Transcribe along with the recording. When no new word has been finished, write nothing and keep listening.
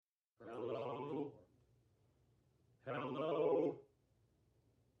Hello?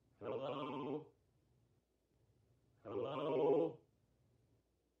 Hello? Hello?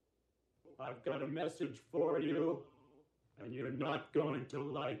 I've got a message for you, and you're not going to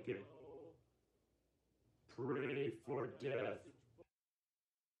like it. Pray for death.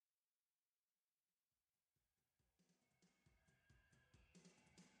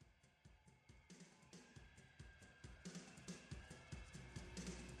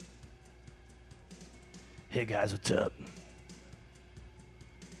 Hey guys, what's up?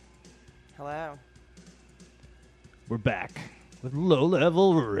 Hello. We're back with Low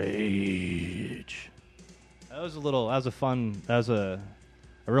Level Rage. That was a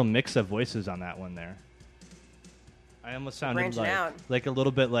real mix of voices on that one there. I almost sounded branching out. like a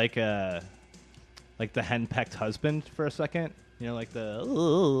little bit like the henpecked husband for a second. You know, like the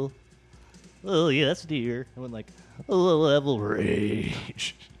oh yes dear. I went like Low Level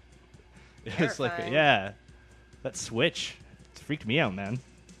Rage. It's like Terrifying. that switch freaked me out, man.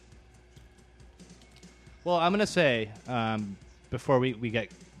 Well, I'm gonna say before we get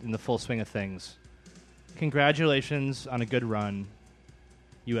in the full swing of things, congratulations on a good run,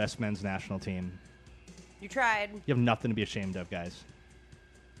 U.S. men's national team. You tried. You have nothing to be ashamed of, guys.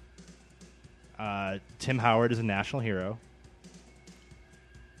 Tim Howard is a national hero.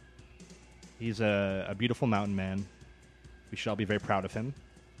 He's a beautiful mountain man. We should all be very proud of him.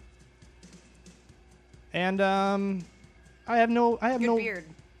 And I have Good no beard.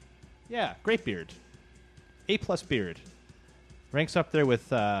 Yeah, great beard. A+ beard. Ranks up there with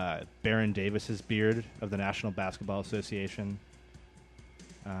Baron Davis's beard of the National Basketball Association.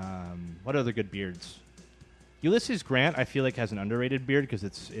 What other good beards? Ulysses Grant, I feel like, has an underrated beard because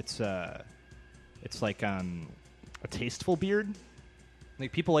it's like a tasteful beard.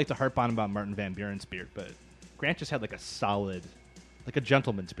 Like people like to harp on about Martin Van Buren's beard, but Grant just had like a solid, like a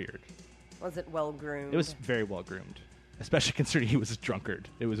gentleman's beard. Was it well groomed? It was very well groomed, especially considering he was a drunkard.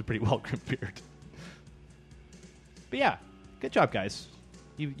 It was a pretty well groomed beard. But yeah, good job, guys.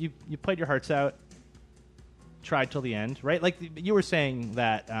 You played your hearts out. Tried till the end, right? Like you were saying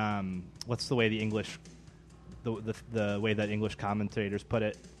that. What's the way the English, the way that English commentators put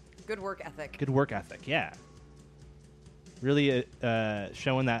it? Good work ethic. Good work ethic. Yeah. Really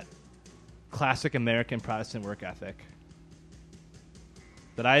showing that classic American Protestant work ethic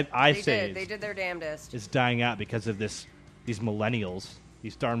that They did their damnedest. is dying out because of these millennials,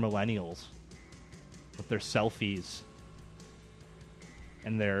 these darn millennials, with their selfies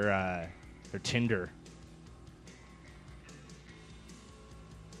and their Tinder.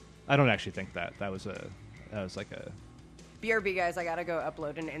 I don't actually think that was like a. BRB guys, I gotta go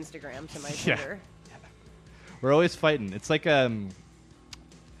upload an Instagram to my Yeah. Tinder. We're always fighting. It's like I don't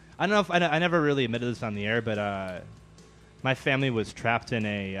know if I never really admitted this on the air, but my family was trapped in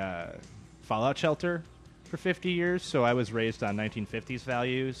a fallout shelter for 50 years, so I was raised on 1950s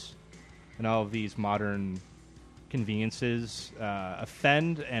values, and all of these modern conveniences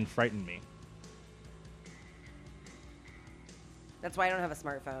offend and frighten me. That's why I don't have a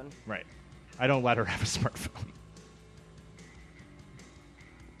smartphone. Right. I don't let her have a smartphone.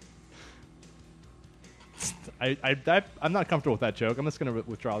 I'm not comfortable with that joke. I'm just going to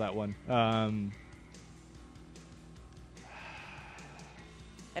withdraw that one.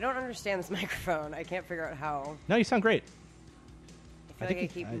 I don't understand this microphone. I can't figure out how. No, you sound great. I feel like I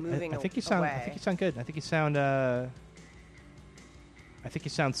keep moving I think you sound. away. I think you sound good. I think you sound. I think you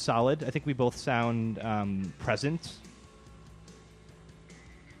sound solid. I think we both sound present.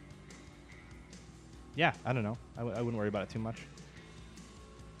 Yeah, I don't know. I wouldn't worry about it too much.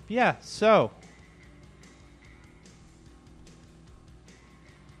 Yeah, so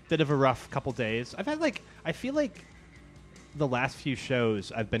bit of a rough couple days. I feel like the last few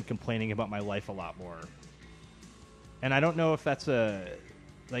shows I've been complaining about my life a lot more. And I don't know if that's I'm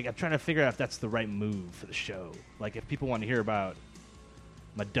trying to figure out if that's the right move for the show. Like, if people want to hear about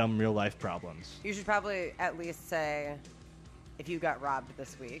my dumb real life problems. You should probably at least say if you got robbed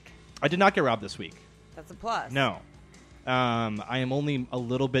this week. I did not get robbed this week. That's a plus. No. I am only a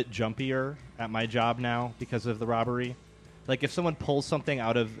little bit jumpier at my job now because of the robbery. Like, if someone pulls something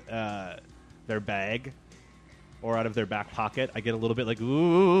out of their bag or out of their back pocket, I get a little bit like,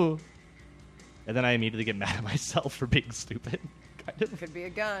 ooh. And then I immediately get mad at myself for being stupid. Kind of. Could be a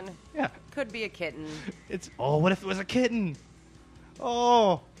gun. Yeah. Could be a kitten. What if it was a kitten?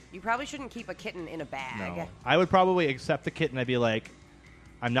 Oh. You probably shouldn't keep a kitten in a bag. No. I would probably accept the kitten. I'd be like,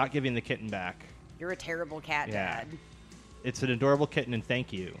 I'm not giving the kitten back. You're a terrible cat Yeah. dad. It's an adorable kitten, and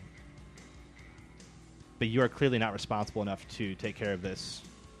thank you. But you are clearly not responsible enough to take care of this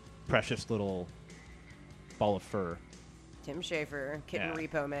precious little ball of fur. Tim Schafer, Kitten Yeah.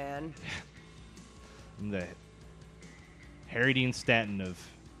 Repo Man. And Harry Dean Stanton of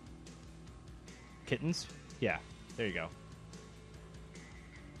Kittens. Yeah, there you go.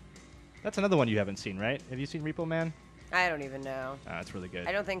 That's another one you haven't seen, right? Have you seen Repo Man? I don't even know. It's really good.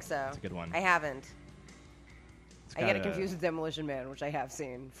 I don't think so. It's a good one. I haven't. It's I get got it confused with Demolition Man, which I have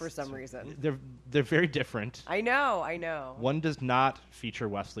seen for some reason. They're very different. I know. One does not feature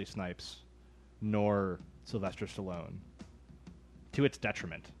Wesley Snipes, nor Sylvester Stallone, to its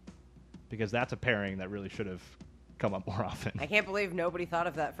detriment, because that's a pairing that really should have come up more often. I can't believe nobody thought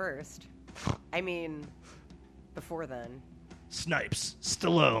of that first. I mean, before then. Snipes,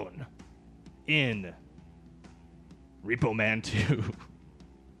 Stallone, in Repo Man 2.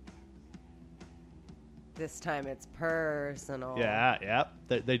 This time it's personal. Yeah, yep.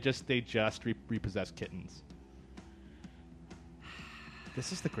 They just repossess kittens.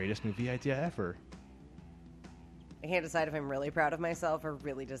 This is the greatest movie idea ever. I can't decide if I'm really proud of myself or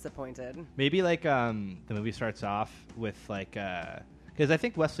really disappointed. Maybe like the movie starts off with like because I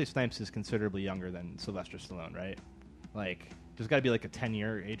think Wesley Snipes is considerably younger than Sylvester Stallone, right? Like there's got to be like a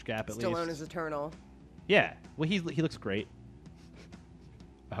 10-year age gap at least. Stallone is eternal. Yeah. Well, he looks great.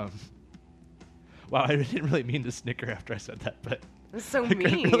 Wow, I didn't really mean to snicker after I said that, but That's so I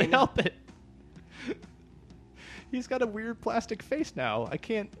couldn't really mean. help it. He's got a weird plastic face now. I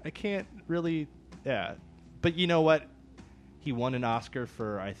can't really. Yeah, but you know what? He won an Oscar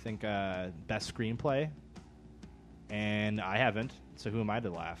for I think best screenplay, and I haven't. So who am I to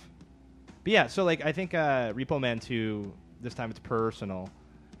laugh? But yeah, so like I think Repo Man 2. This time it's personal.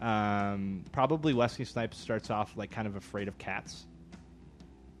 Probably Wesley Snipes starts off like kind of afraid of cats.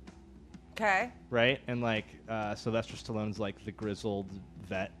 Okay. Right? And like Sylvester Stallone's like the grizzled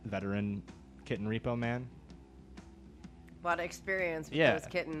veteran kitten Repo Man. A lot of experience with Yeah. those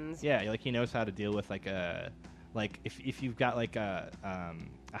kittens. Yeah, like he knows how to deal with like if you've got like a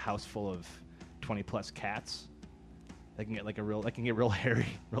house full of 20 plus cats, they can get real hairy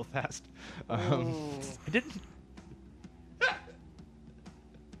real fast. I didn't.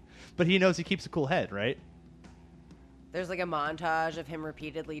 But he knows he keeps a cool head, right? There's like a montage of him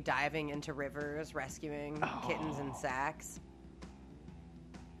repeatedly diving into rivers, rescuing kittens in sacks.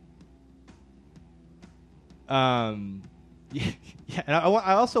 Yeah, and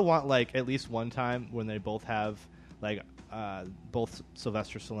I also want like at least one time when they both have like both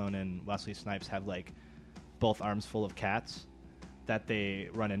Sylvester Stallone and Wesley Snipes have like both arms full of cats that they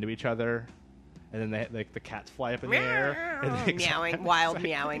run into each other, and then they like the cats fly up in the air, and they Meowing, wild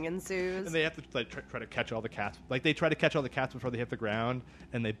meowing ensues. and they have to like try to catch all the cats. Like they try to catch all the cats before they hit the ground,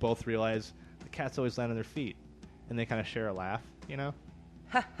 and they both realize the cats always land on their feet, and they kind of share a laugh, you know.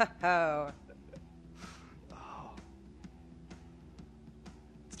 Oh.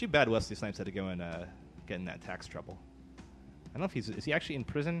 It's too bad Wesley Snipes had to go and get in that tax trouble. I don't know if is he actually in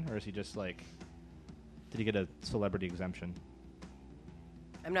prison, or is he just like, did he get a celebrity exemption?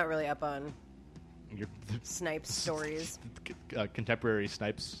 I'm not really up on Your Snipes stories. Contemporary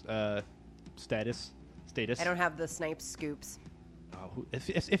Snipes status. I don't have the Snipes scoops.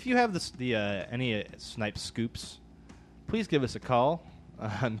 If you have any Snipes scoops, please give us a call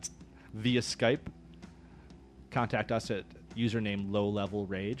via Skype. Contact us at username Low Level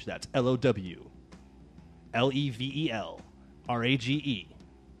Rage. That's LOWLEVELRAGE.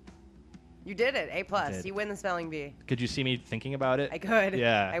 You did it. A+. did. You win the spelling bee. Could you see me thinking about it? I could.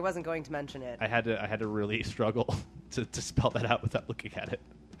 Yeah. I wasn't going to mention it. I had to really struggle to spell that out without looking at it.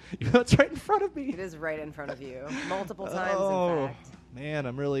 Even though it's right in front of me. It is right in front of you. Multiple times, Oh, in fact. man,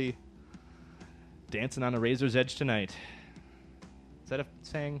 I'm really dancing on a razor's edge tonight. Is that a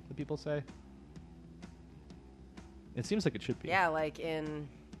saying that people say? It seems like it should be. Yeah, like in...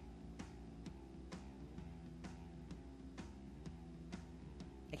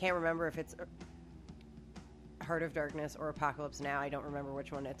 I can't remember if it's Heart of Darkness or Apocalypse Now. I don't remember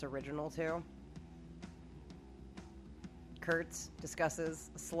which one it's original to. Kurtz discusses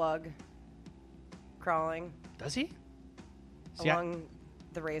a slug crawling Does he? along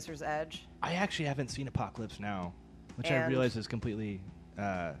the razor's edge. I actually haven't seen Apocalypse Now, which I And- realize is completely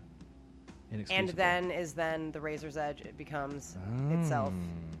inexcusable. And then the razor's edge, it becomes itself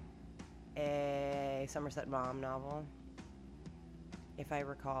a Somerset Maugham novel, if I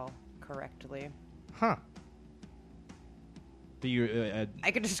recall correctly. Huh. Do you? I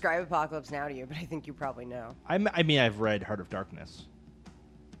could describe Apocalypse Now to you, but I think you probably know. I mean, I've read Heart of Darkness,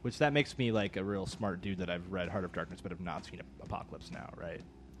 which that makes me like a real smart dude that I've read Heart of Darkness but have not seen Apocalypse Now, right?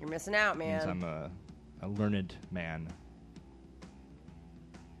 You're missing out, Means man. I'm a learned man.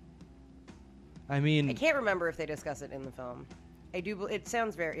 I mean, I can't remember if they discuss it in the film. I do. It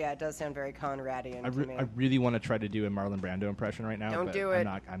sounds very. Yeah, it does sound very Conradian to me. I really want to try to do a Marlon Brando impression right now. Don't but do it.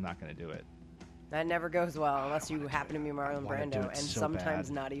 I'm not going to do it. That never goes well unless you happen to be Marlon wanna do Brando, it and so sometimes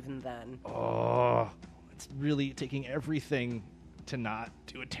bad. not even then. Oh, it's really taking everything to not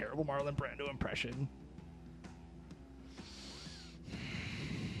do a terrible Marlon Brando impression.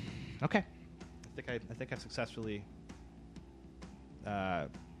 Okay, I think I've successfully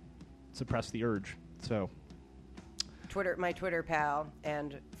suppressed the urge. So My Twitter pal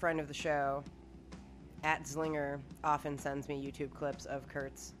and friend of the show, @Zlinger, often sends me YouTube clips of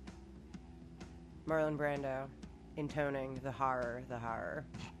Kurt's Marlon Brando intoning the horror, the horror.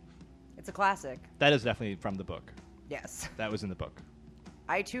 It's a classic. that is definitely from the book. Yes. That was in the book.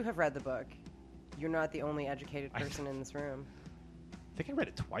 I too have read the book. You're not the only educated person in this room. I think I read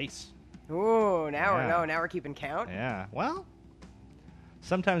it twice. Ooh, now Yeah. we're keeping count. Yeah. Well,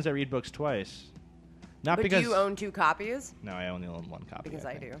 sometimes I read books twice. Not But because do you own 2 copies? No, I only own one copy. Because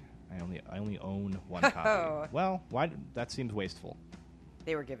I think. do. I only own one Oh. copy. Well, why? That seems wasteful.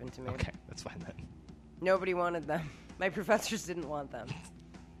 They were given to me. Okay, that's fine then. Nobody wanted them. My professors didn't want them.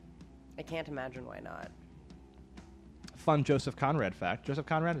 I can't imagine why not. Fun Joseph Conrad fact. Joseph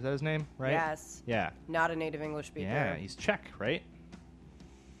Conrad, is that his name? Right? Yes. Yeah. Not a native English speaker. Yeah, he's Czech, right?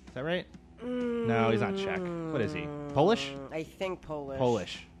 Is that right? No, he's not Czech. What is he? Polish? I think Polish.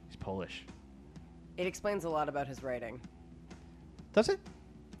 Polish. He's Polish. It explains a lot about his writing. Does it?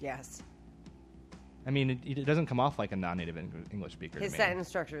 Yes. I mean, it doesn't come off like a non-native English speaker. His to me. sentence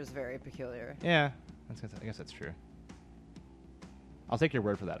structure is very peculiar. Yeah, I guess that's true. I'll take your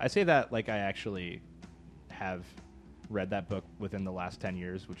word for that. I say that like I actually have read that book within the last 10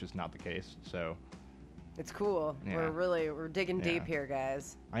 years, which is not the case. So It's cool. Yeah. We're digging Yeah. deep here,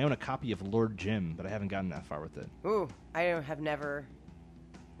 guys. I own a copy of Lord Jim, but I haven't gotten that far with it. Ooh, I have never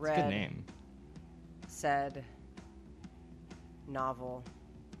It's a read good name. said novel.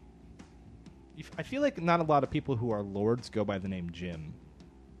 I feel like not a lot of people who are lords go by the name Jim.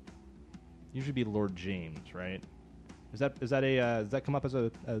 Usually be Lord James, right? Does that come up as a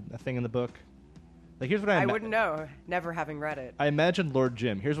thing in the book? Like, here's what I wouldn't know, never having read it. I imagine Lord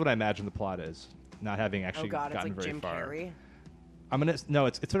Jim. Here's what I imagine the plot is, not having Oh actually god, it's gotten like very Jim far. Carrey.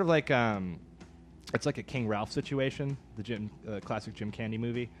 It's sort of like it's like a King Ralph situation, the classic Jim Candy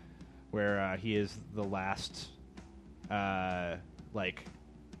movie, where he is the last like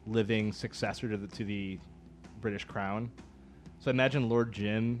living successor to the British crown. So imagine Lord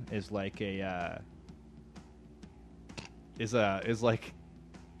Jim is like it's sort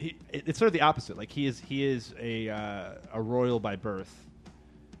of the opposite. Like he is a royal by birth,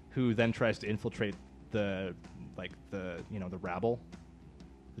 who then tries to infiltrate the rabble,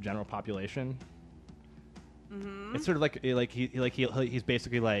 the general population. Mm-hmm. It's sort of like he's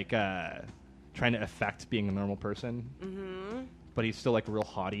basically like trying to affect being a normal person, but he's still like real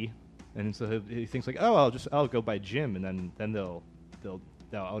haughty, and so he thinks like, oh, I'll go by Jim, and then they'll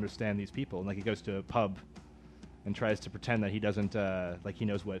understand these people. And like he goes to a pub and tries to pretend that he doesn't like he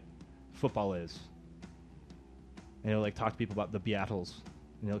knows what football is, and he'll like talk to people about the Beatles,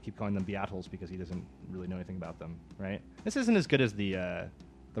 and he'll keep calling them Beatles because he doesn't really know anything about them. Right? This isn't as good as the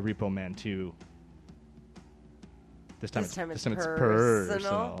Repo Man 2. This time it's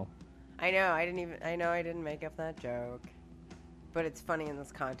personal. I know. I didn't make up that joke, but it's funny in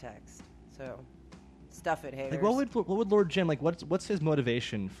this context. So, stuff it, haters. Like, what would Lord Jim like? What's his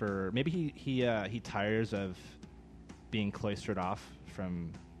motivation for? Maybe he tires of being cloistered off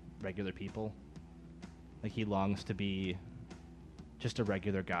from regular people. Like he longs to be just a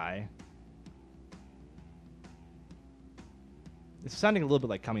regular guy. It's sounding a little bit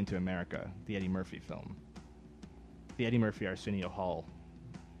like Coming to America, the Eddie Murphy film. The Eddie Murphy Arsenio Hall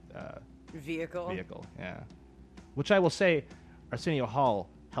vehicle, yeah. Which I will say, Arsenio Hall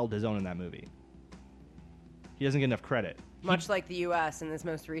held his own in that movie. He doesn't get enough credit. Much like the U.S. in this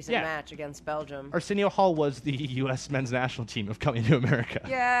most recent Yeah. match against Belgium. Arsenio Hall was the U.S. men's national team of Coming to America.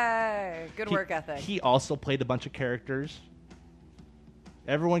 Yay! Good He- work ethic. He also played a bunch of characters.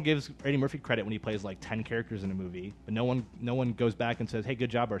 Everyone gives Eddie Murphy credit when he plays like 10 characters in a movie, but no one goes back and says, "Hey,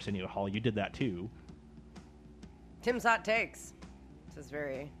 good job, Arsenio Hall. You did that too." Tim's hot takes. This is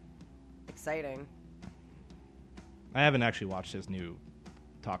very exciting. I haven't actually watched his new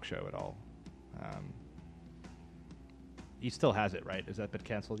talk show at all. He still has it, right? Has that been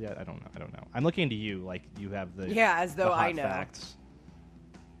canceled yet? I don't know. I'm looking into you, like you have the Yeah, as though the hot I know. facts.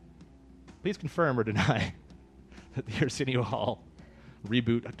 Please confirm or deny that the Arsenio Hall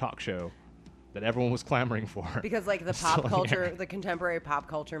reboot talk show that everyone was clamoring for. Because like the is still pop in culture, air. the contemporary pop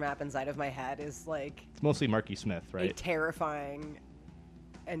culture map inside of my head is like It's mostly Marky Smith, a right? terrifying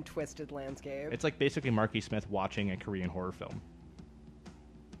and twisted landscape. It's like basically Marky Smith watching a Korean horror film.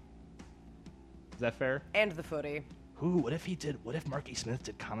 Is that fair? And the footy. What if Marky Smith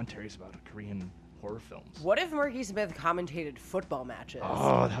did commentaries about a Korean horror films. What if Marky Smith commentated football matches?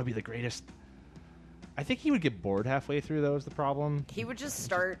 Oh, that would be the greatest. I think he would get bored halfway through, though, is the problem. He would just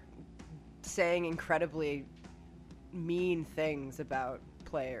start saying incredibly mean things about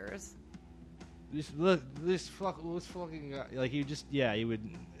players. This fucking guy. Like, he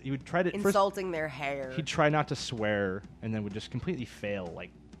would try to... Insulting their hair. He'd try not to swear, and then would just completely fail,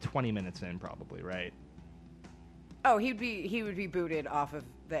 like, 20 minutes in, probably, right? Oh, he would be booted off of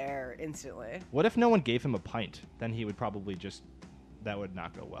the air instantly. What if no one gave him a pint? Then he would probably just... That would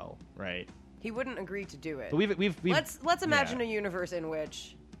not go well, right? He wouldn't agree to do it. But we've Let's imagine a universe in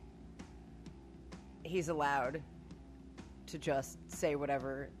which he's allowed to just say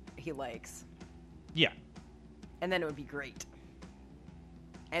whatever he likes. Yeah. And then it would be great.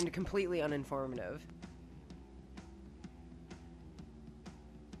 And completely uninformative.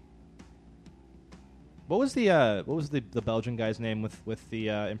 What was the Belgian guy's name with the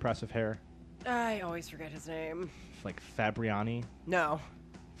impressive hair? I always forget his name. Like Fabriani? No.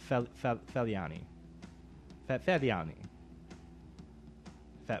 Faliani. Faliani.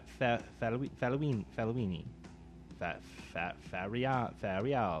 Faluini.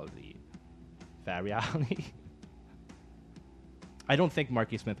 Fariali. I don't think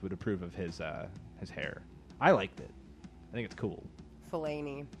Marky Smith would approve of his hair. I liked it. I think it's cool.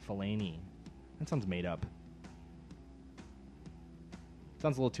 Fellaini. That sounds made up.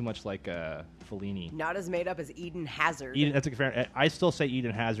 Sounds a little too much like Fellini. Not as made up as Eden Hazard. That's a fair. I still say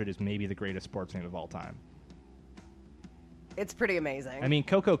Eden Hazard is maybe the greatest sports name of all time. It's pretty amazing. I mean,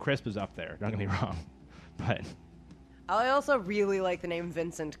 Coco Crisp is up there. Don't get me wrong, but I also really like the name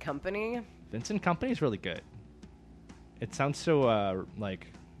Vincent Company. Vincent Company is really good. It sounds so like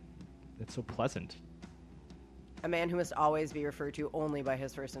it's so pleasant. A man who must always be referred to only by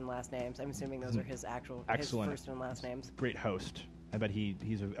his first and last names. I'm assuming those are his Excellent. his first and last names. Great host. I bet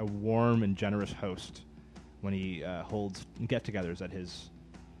he's a warm and generous host when he holds get-togethers at his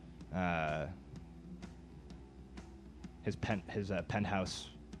penthouse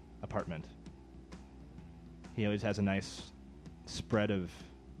apartment. He always has a nice spread of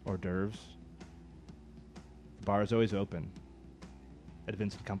hors d'oeuvres. The bar is always open at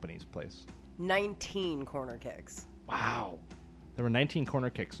Vincent Company's place. 19 corner kicks. Wow. There were 19 corner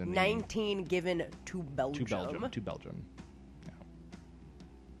kicks in 19 given to Belgium. To Belgium.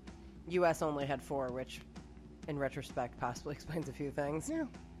 U.S. only had 4, which, in retrospect, possibly explains a few things. Yeah,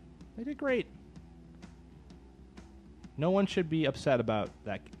 they did great. No one should be upset about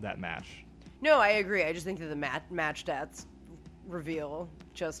that match. No, I agree. I just think that the match stats reveal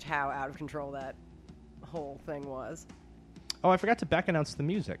just how out of control that whole thing was. Oh, I forgot to back announce the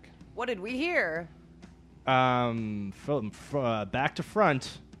music. What did we hear? From back to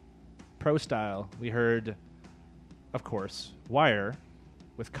front, pro style, we heard, of course, Wire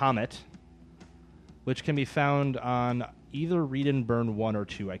with Comet, which can be found on either Read and Burn 1 or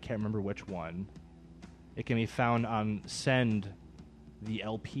 2. I can't remember which one. It can be found on Send, the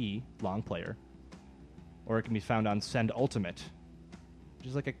LP long player, or it can be found on Send Ultimate, which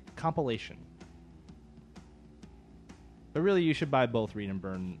is like a compilation. But really, you should buy both Read and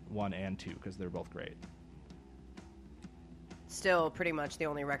Burn 1 and 2 because they're both great. Still pretty much the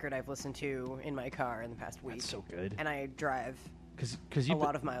only record I've listened to in my car in the past week. That's so good. And I drive Because a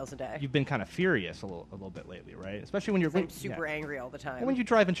lot of miles a day. You've been kind of furious a little bit lately, right? Especially when you're I'm super angry all the time. And when you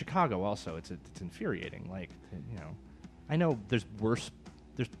drive in Chicago, also, it's infuriating. Like, I know there's worse.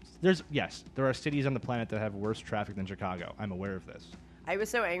 Yes, there are cities on the planet that have worse traffic than Chicago. I'm aware of this. I was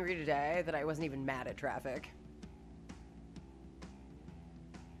so angry today that I wasn't even mad at traffic.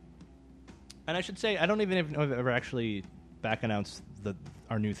 And I should say, I don't even know if I've ever actually back announced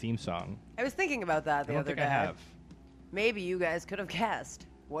our new theme song. I was thinking about that the I don't other think day. I have. Maybe you guys could have guessed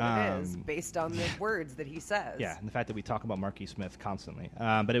what it is based on the words that he says. Yeah, and the fact that we talk about Marky Smith constantly.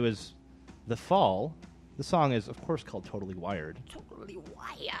 But it was The Fall. The song is, of course, called Totally Wired. Totally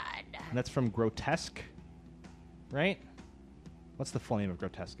wired. And that's from Grotesque, right? What's the full name of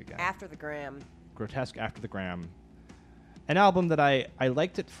Grotesque again? After the Gram. Grotesque After the Gram. An album that I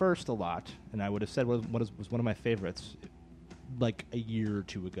liked at first a lot, and I would have said was one of my favorites like a year or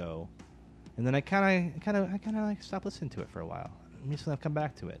two ago. And then I kind of like stopped listening to it for a while. Recently I've come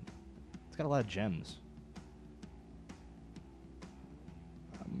back to it. It's got a lot of gems.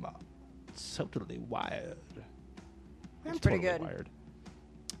 Totally wired. It's pretty good. Wired.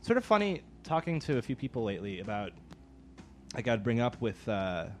 Sort of funny talking to a few people lately about. I got to bring up with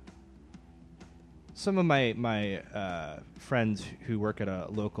some of my friends who work at a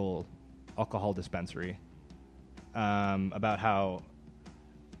local alcohol dispensary about how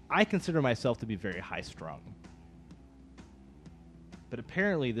I consider myself to be very high strung. but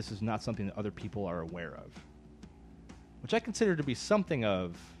apparently this is not something that other people are aware of, which I consider to be something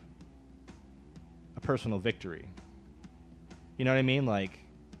of a personal victory. You know what I mean? Like,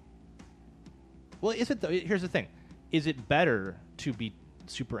 well, is it? Here's the thing: is it better to be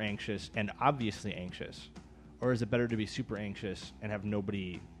super anxious and obviously anxious, or is it better to be super anxious and have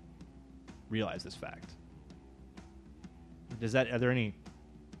nobody realize this fact? Are there any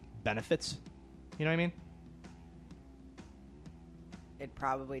benefits? You know what I mean? It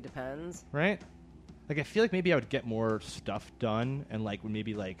probably depends. Right? Like, I feel like maybe I would get more stuff done, and like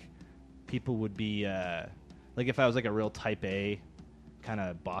maybe like people would be like, if I was like a real type A kind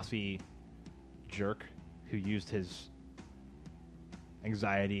of bossy jerk who used his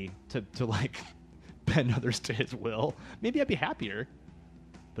anxiety to like bend others to his will, maybe I'd be happier,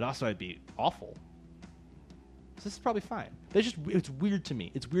 but also I'd be awful. So this is probably fine. But it's weird to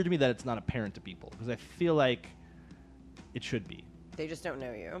me. It's weird to me that it's not apparent to people, because I feel like it should be. They just don't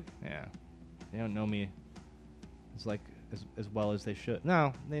know you. Yeah, they don't know me as well as they should.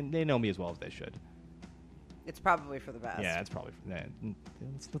 No, they know me as well as they should. It's probably for the best. Yeah, it's probably for that.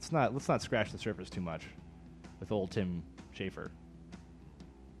 Let's not scratch the surface too much with old Tim Schafer.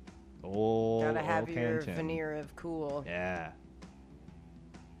 Gotta have old your Tim. veneer of cool. Yeah.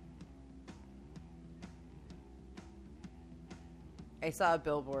 I saw a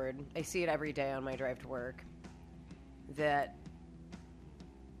billboard. I see it every day on my drive to work. That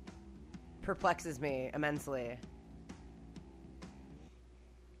perplexes me immensely.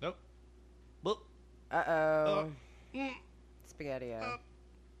 Nope. Well. Uh-oh. Spaghetti-O.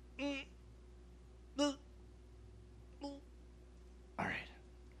 All right.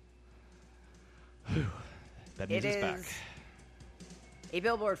 Whew. That means It it's back. is a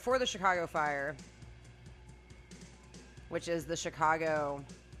billboard for the Chicago Fire, which is the Chicago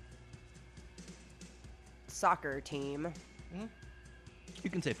soccer team. You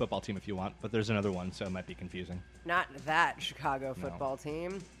can say football team if you want, but there's another one, so it might be confusing. Not that Chicago football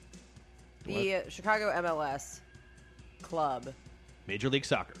team. The Chicago MLS club. Major League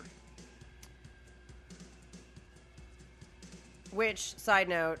Soccer. Which, side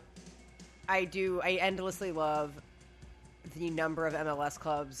note, I endlessly love the number of MLS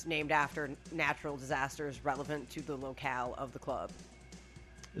clubs named after natural disasters relevant to the locale of the club.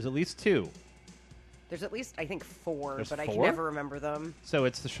 There's at least 2. There's at least, I think, 4, There's but I can 4? never remember them. So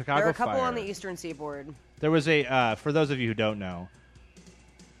it's the Chicago There are a couple Fire. on the eastern seaboard. There was a, for those of you who don't know,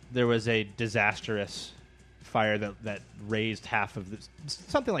 there was a disastrous fire that razed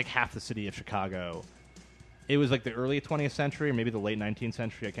something like half the city of Chicago. It was like the early 20th century, or maybe the late 19th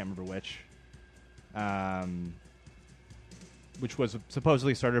century, I can't remember which was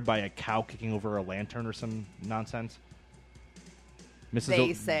supposedly started by a cow kicking over a lantern or some nonsense.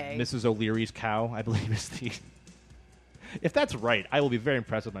 Mrs. O'Leary's cow, I believe, is the... If that's right, I will be very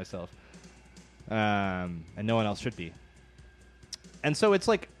impressed with myself. And no one else should be. And so it's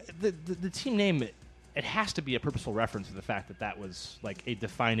like, the team name, it has to be a purposeful reference to the fact that was like a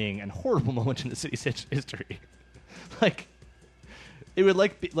defining and horrible moment in the city's history. Like, it would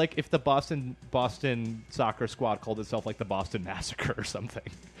be like if the Boston soccer squad called itself like the Boston Massacre or something,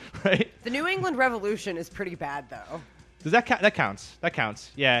 right? The New England Revolution is pretty bad, though. Does that count? That counts. That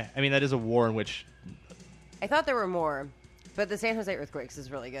counts. Yeah, I mean, that is a war in which... I thought there were more, but the San Jose Earthquakes is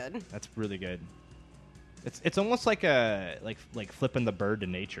really good. That's really good. It's almost like like flipping the bird to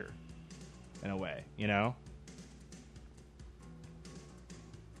nature, in a way, you know?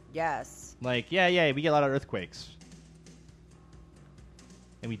 Yes. Like, yeah, we get a lot of earthquakes.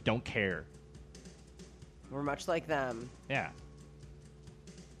 And we don't care. We're much like them. Yeah.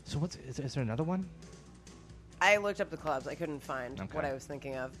 So is there another one? I looked up the clubs. I couldn't find what I was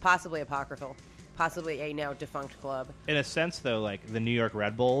thinking of. Possibly apocryphal. Possibly a now defunct club. In a sense, though, like the New York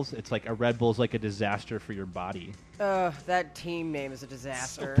Red Bulls, it's like a Red Bull's like a disaster for your body. Ugh, that team name is a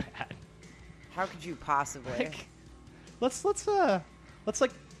disaster. So bad. How could you possibly? Like, let's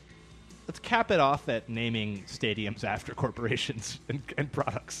cap it off at naming stadiums after corporations and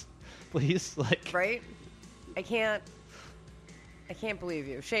products, please. Like, right? I can't believe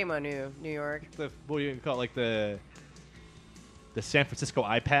you. Shame on you, New York. What do you call it? Like the San Francisco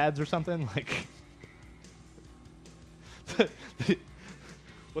iPads or something? Like,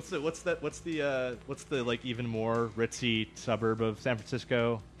 what's the like even more ritzy suburb of San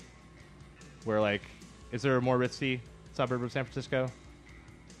Francisco? Where like, is there a more ritzy suburb of San Francisco?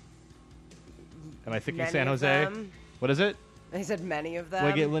 Am I thinking Many San of Jose? them. What is it? I said many of them.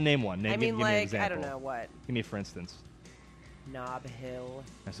 Well, name one. I mean, give me an like, example. I don't know what. Give me, for instance. Knob Hill.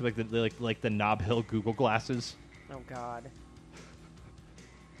 I so like the Knob Hill Google glasses. Oh God.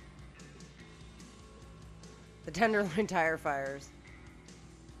 The Tenderloin Tire Fires.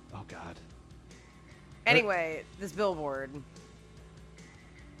 Oh, God. Anyway, this billboard.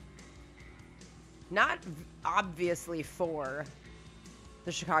 Not obviously for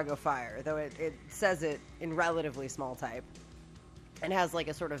the Chicago fire, though it says it in relatively small type. And has like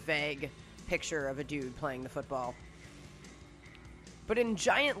a sort of vague picture of a dude playing the football. But in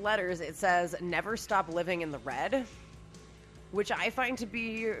giant letters, it says, "Never stop living in the red," which I find to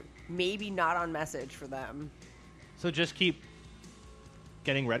be maybe not on message for them. So just keep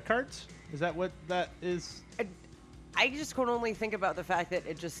getting red cards? Is that what that is? I just can only think about the fact that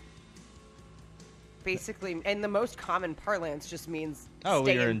it just basically, in the most common parlance, just means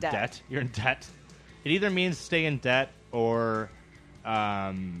stay you're in debt. You're in debt. It either means stay in debt or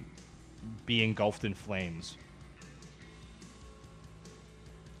be engulfed in flames.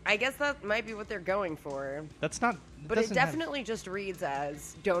 I guess that might be what they're going for. That's not... But it definitely just reads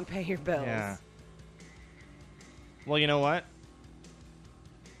as, don't pay your bills. Yeah. Well, you know what?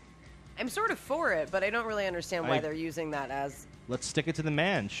 I'm sort of for it, but I don't really understand why they're using that as Let's stick it to the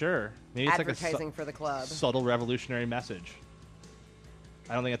man, sure. Maybe it's advertising like for the club. Subtle revolutionary message.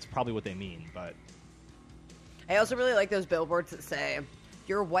 I don't think that's probably what they mean, but... I also really like those billboards that say,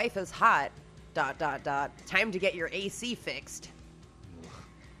 "Your wife is hot, ... Time to get your AC fixed."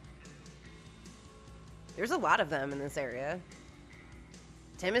 There's a lot of them in this area.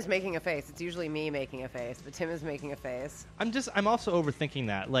 Tim is making a face. It's usually me making a face, but Tim is making a face. I'm also overthinking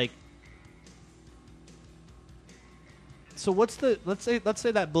that. Like, so what's the, let's say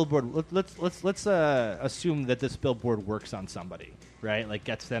that billboard, let's assume that this billboard works on somebody, right? Like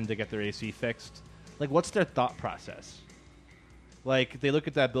gets them to get their AC fixed. Like, what's their thought process? Like, they look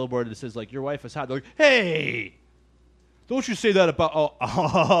at that billboard that says, like, "Your wife is hot." They're like, "Hey, don't you say that about..."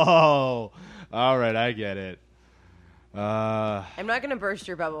 Oh, all right, I get it. I'm not going to burst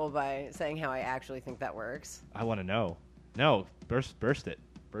your bubble by saying how I actually think that works. I want to know. No, burst it.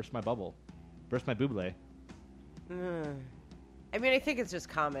 Burst my bubble. Burst my buble. I mean, I think it's just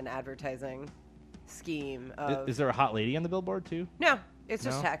common advertising scheme of... Is there a hot lady on the billboard, too? No, it's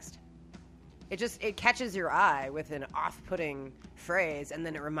just No? text. It catches your eye with an off-putting phrase, and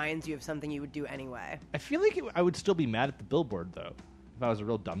then it reminds you of something you would do anyway. I feel like I would still be mad at the billboard, though, if I was a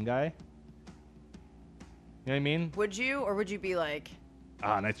real dumb guy. You know what I mean? Would you, or would you be like,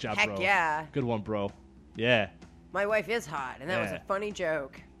 Ah, nice job, heck bro. yeah, Good one, bro. Yeah. my wife is hot, and that was Yeah. a funny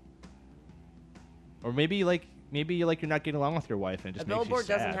joke. Or maybe you're not getting along with your wife, and it A just makes you billboard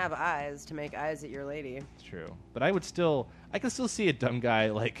sad. doesn't have eyes to make eyes at your lady. It's true, but I can still see a dumb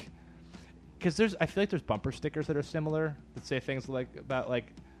guy like, because I feel like there's bumper stickers that are similar that say things like about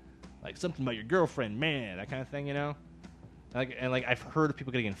like something about your girlfriend, man, that kind of thing, you know. And I've heard of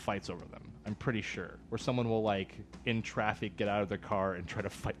people getting in fights over them. I'm pretty sure where someone will like in traffic get out of their car and try to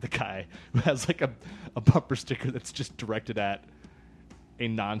fight the guy who has like a bumper sticker that's just directed at a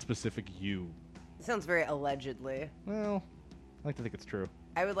non-specific you. It sounds very allegedly. Well, I like to think it's true.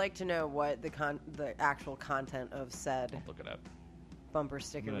 I would like to know what the actual content of said Look it up. bumper I'm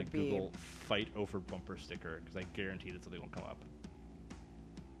sticker gonna would be. Google fight over bumper sticker because I guarantee that something will come up.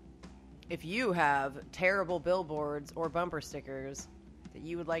 If you have terrible billboards or bumper stickers that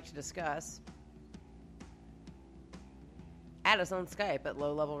you would like to discuss, add us on Skype at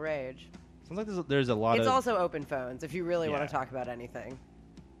Low Level Rage. Sounds like there's a lot It's of... also open phones if you really want Yeah. to talk about anything.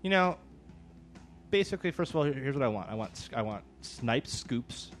 You know, basically, first of all, here's what I want. I want snipe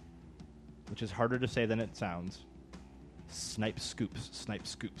scoops, which is harder to say than it sounds. Snipe scoops, snipe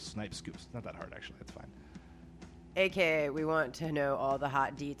scoops, snipe scoops. Not that hard, actually. That's fine. AKA, we want to know all the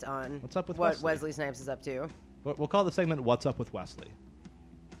hot deets on What's up with what Wesley? Snipes is up to. We'll call the segment "What's Up with Wesley."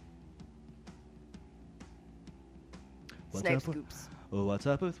 Snipe up with- scoops. What's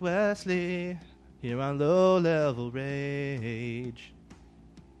up with Wesley? Here on Low Level Rage.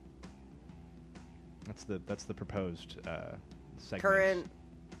 That's the proposed segment. Current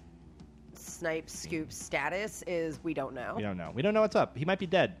Snipe Scoop status is we don't know. We don't know. We don't know what's up. He might be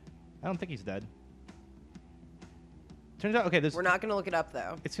dead. I don't think he's dead. Turns out, okay, We're not going to look it up,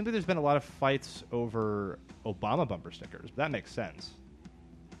 though. it seems like there's been a lot of fights over Obama bumper stickers. But that makes sense.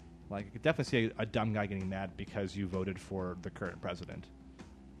 Like, I could definitely see a dumb guy getting mad because you voted for the current president.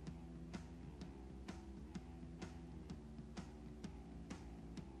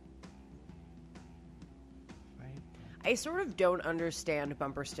 I sort of don't understand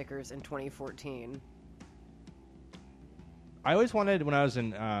bumper stickers in 2014. I always wanted, when I was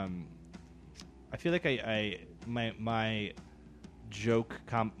in, I feel like my joke,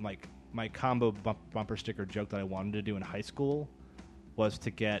 my combo bumper sticker joke that I wanted to do in high school was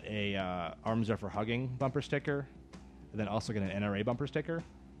to get a Arms Are for Hugging bumper sticker, and then also get an NRA bumper sticker.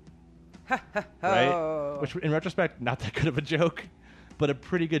 Right? Oh. Which, in retrospect, not that good of a joke, but a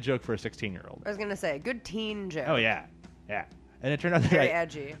pretty good joke for a 16-year-old. I was gonna say, good teen joke. Oh yeah. And it turned out that Very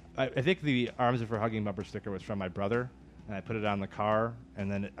edgy. I think the Arms Are for Hugging bumper sticker was from my brother, and I put it on the car,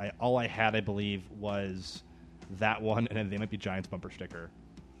 and then all I had, I believe, was that one, and then They Might Be Giants bumper sticker.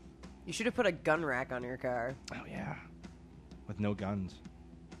 You should have put a gun rack on your car. Oh yeah, with no guns.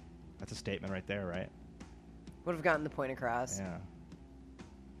 That's a statement right there, right? Would have gotten the point across. Yeah.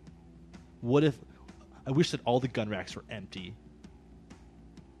 What if? I wish that all the gun racks were empty.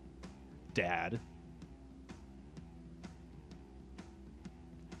 Dad.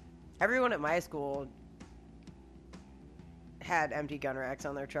 Everyone at my school had empty gun racks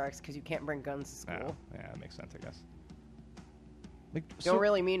on their trucks because you can't bring guns to school. Yeah, that makes sense, I guess. Like, Don't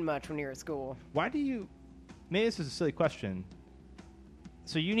really mean much when you're at school. Why do you? Maybe this is a silly question.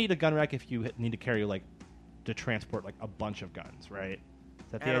 So you need a gun rack if you need to carry to transport a bunch of guns, right? Is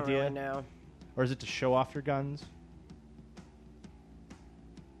that the I don't idea? really know. Or is it to show off your guns?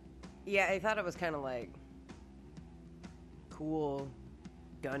 Yeah, I thought it was kind of cool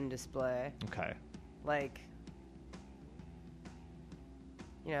gun display. Okay.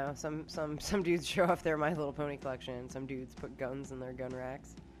 Some dudes show off their My Little Pony collection. Some dudes put guns in their gun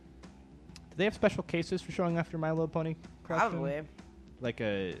racks. Do they have special cases for showing off your My Little Pony collection? Probably. Like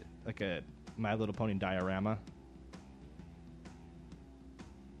a My Little Pony diorama?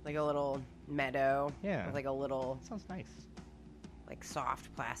 Like a little meadow. Yeah. With a little Sounds nice.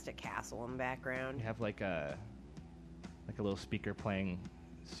 soft plastic castle in the background. You have a little speaker playing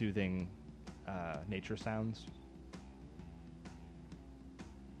soothing nature sounds.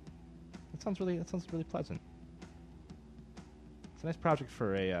 That sounds really pleasant. It's a nice project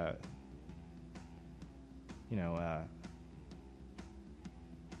for a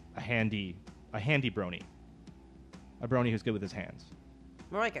handy brony, a brony who's good with his hands.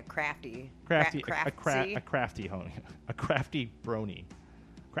 More like a crafty. A crafty brony.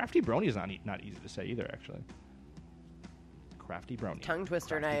 Crafty brony is not easy to say either, actually. Crafty brony. Tongue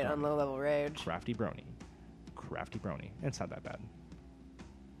twister Crafty night brony. on Low Level Rage. Crafty brony. Crafty brony. It's not that bad.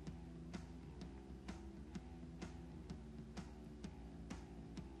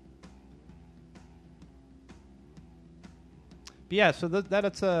 But yeah, so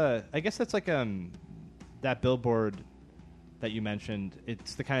that's I guess that's that billboard that you mentioned.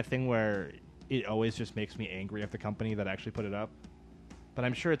 It's the kind of thing where it always just makes me angry at the company that actually put it up. But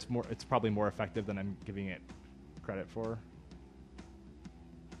I'm sure it's probably more effective than I'm giving it credit for.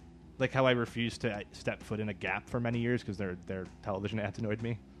 Like how I refused to step foot in a Gap for many years because their television ads annoyed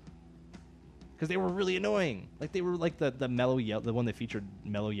me. Because they were really annoying. Like they were like the Mellow Yellow, the one that featured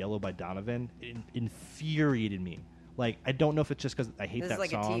Mellow Yellow by Donovan. It infuriated me. Like I don't know if it's just because I hate that song.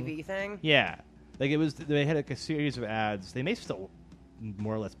 This is like a TV thing? Yeah. Like it was, they had a series of ads. They may still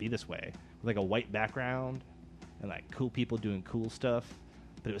more or less be this way. With a white background and cool people doing cool stuff.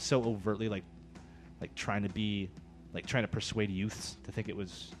 But it was so overtly trying to persuade youths to think it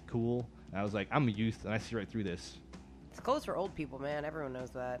was cool. And I was like, I'm a youth and I see right through this. It's clothes for old people, man. Everyone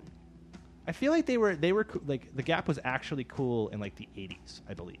knows that. I feel like they were the Gap was actually cool in the 80s,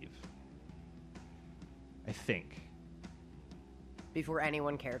 I believe. I think. Before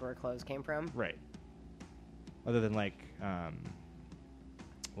anyone cared where clothes came from. Right. Other than what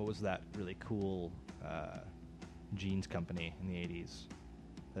was that really cool jeans company in the 80s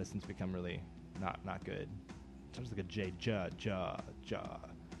that has since become really not good. Sounds like a J ja.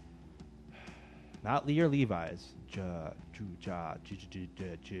 Not Lee or Levi's.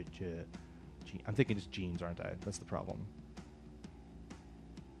 I'm thinking just jeans, aren't I? That's the problem.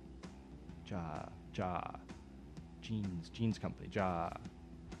 Jeans company.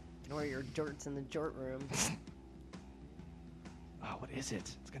 Or your jorts in the jort room. Oh, what is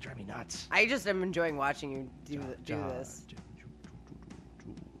it? It's gonna drive me nuts. I just am enjoying watching you do this.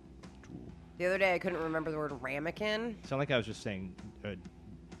 The other day I couldn't remember the word ramekin. Sound like I was just saying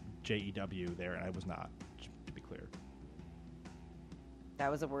Jew there, and I was not, to be clear. That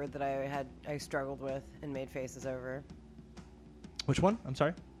was a word that I struggled with and made faces over. Which one? I'm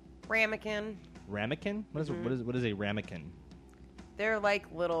sorry. Ramekin. Ramekin? What is a ramekin? They're like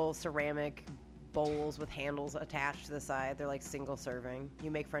little ceramic bowls with handles attached to the side. They're like single serving.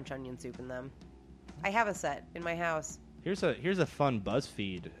 You make French onion soup in them. I have a set in my house. Here's a fun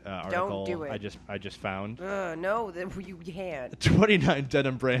BuzzFeed article. Don't do it. I just found. No, you can't. 29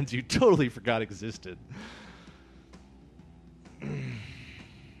 denim brands you totally forgot existed.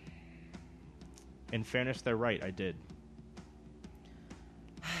 In fairness, they're right. I did.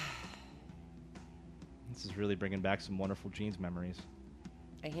 This is really bringing back some wonderful jeans memories.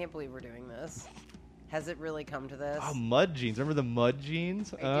 I can't believe we're doing this. Has it really come to this? Oh, mud jeans. Remember the mud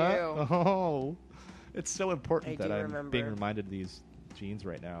jeans? I do. Oh. It's so important I that do I'm remember. being reminded of these jeans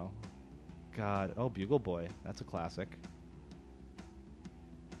right now. God. Oh, Bugle Boy. That's a classic.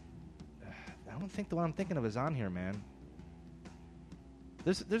 I don't think the one I'm thinking of is on here, man.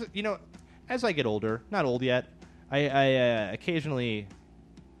 There's, you know, as I get older, not old yet, I occasionally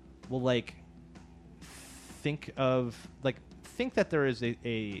will like think that there is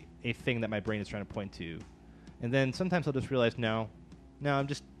a thing that my brain is trying to point to, and then sometimes I'll just realize no,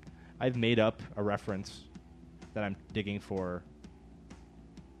 I've made up a reference that I'm digging for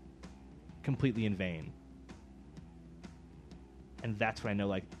completely in vain, and that's when I know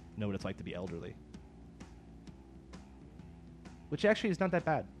what it's like to be elderly. Which actually is not that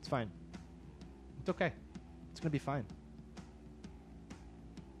bad. It's fine. It's okay. It's going to be fine.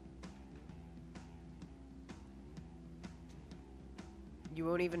 You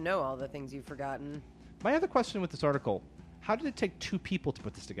won't even know all the things you've forgotten. My other question with this article, how did it take two people to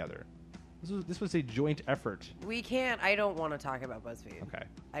put this together? This was a joint effort. I don't want to talk about BuzzFeed. Okay.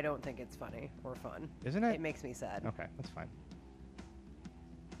 I don't think it's funny or fun. Isn't it? It makes me sad. Okay, that's fine.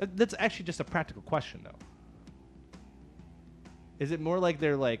 That's actually just a practical question, though. Is it more like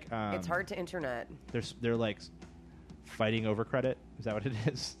they're like... it's hard to internet. They're like fighting over credit? Is that what it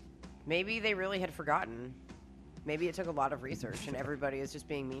is? Maybe they really had forgotten. Maybe it took a lot of research and everybody is just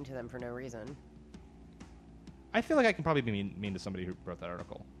being mean to them for no reason. I feel like I can probably be mean to somebody who wrote that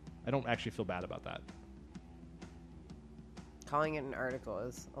article. I don't actually feel bad about that. Calling it an article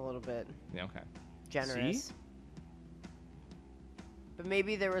is a little bit Yeah, okay. generous. See? But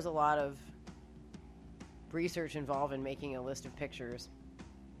maybe there was a lot of research involved in making a list of pictures.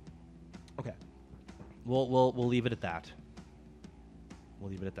 Okay. We'll leave it at that.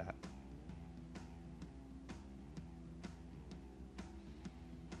 We'll leave it at that.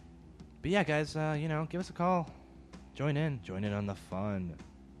 But yeah, guys, give us a call. Join in on the fun.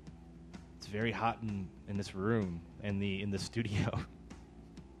 It's very hot in this room in the studio.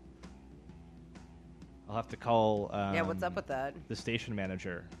 I'll have to call. Yeah, what's up with that? The station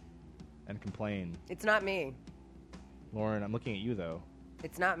manager, and complain. It's not me. Lauren, I'm looking at you though.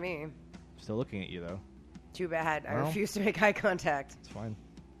 It's not me. Still looking at you though. Too bad. I Well, refuse to make eye contact. It's fine.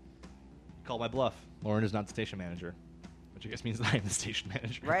 Call my bluff. Lauren is not the station manager, which I guess means that I'm the station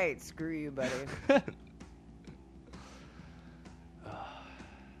manager. Right. Screw you, buddy.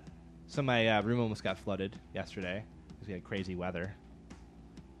 So my room almost got flooded yesterday because we had crazy weather.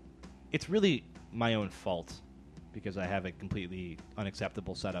 It's really my own fault because I have a completely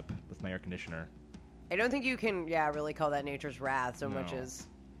unacceptable setup with my air conditioner. I don't think you can, really call that nature's wrath so much No. as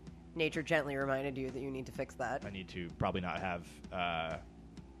nature gently reminded you that you need to fix that. I need to probably not have a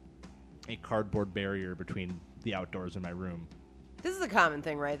cardboard barrier between the outdoors and my room. This is a common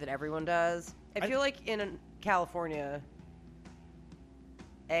thing, right, that everyone does. I feel like in California,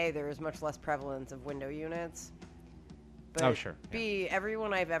 A, there is much less prevalence of window units. But Oh, sure, B,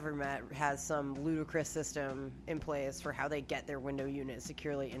 everyone I've ever met has some ludicrous system in place for how they get their window unit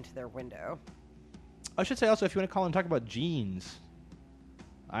securely into their window. I should say also, if you want to call and talk about jeans,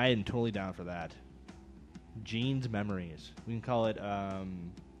 I am totally down for that. Jeans memories. We can call it,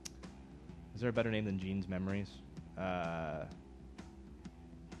 is there a better name than jeans memories?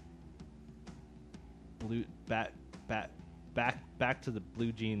 Blue, back to the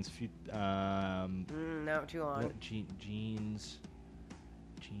blue jeans. No, too long. Jeans.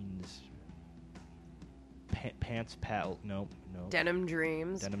 Pants pal. No. Denim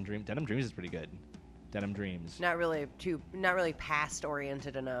Dreams. Denim Dreams is pretty good. Denim Dreams. Not really past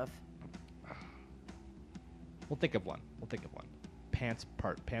oriented enough. We'll think of one. Pants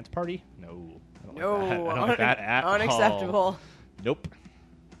party? No. I don't No, like that. I don't like that at all. unacceptable. Nope.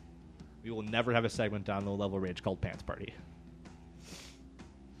 We will never have a segment on Low Level Rage called Pants Party.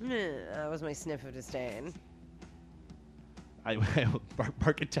 That was my sniff of disdain. I will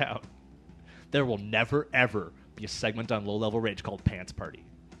mark it down. There will never, ever be a segment on Low Level Rage called Pants Party.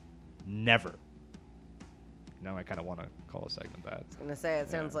 Never. Now I kind of want to call a segment that. I was gonna say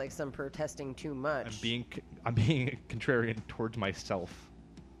it sounds like some protesting too much. I'm being contrarian towards myself.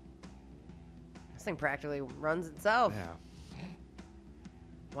 This thing practically runs itself. Yeah.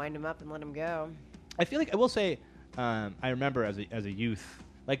 Wind him up and let him go. I feel like I will say, I remember as a youth,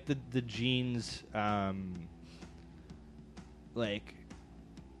 like the jeans, like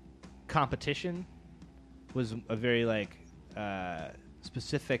competition was a very like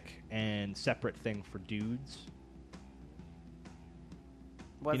specific and separate thing for dudes.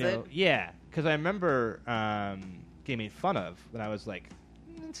 Was You know? it? Yeah, because I remember getting made fun of when I was like,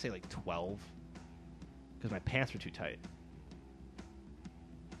 let's say like 12, because my pants were too tight.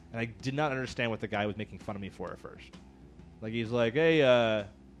 And I did not understand what the guy was making fun of me for at first. Like, he's like, hey,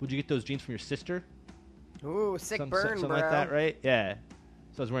 would you get those jeans from your sister? Ooh, sick burn, something bro. like that, right? Yeah.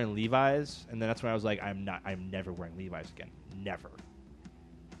 So I was wearing Levi's, and then that's when I was like, I'm never wearing Levi's again. Never.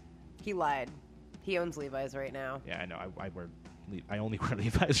 He lied. He owns Levi's right now. Yeah, I know. I only wear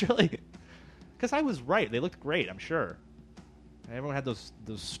Levi's, really. Because I was right. They looked great, I'm sure. And everyone had those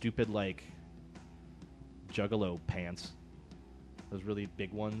stupid, like, Juggalo pants. Those really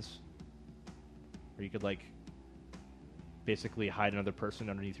big ones. Where you could, like, basically hide another person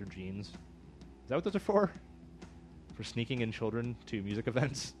underneath your jeans. Is that what those are for? For sneaking in children to music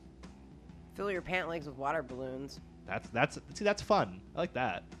events? Fill your pant legs with water balloons. That's fun. I like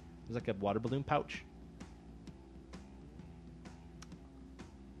that. There's like a water balloon pouch.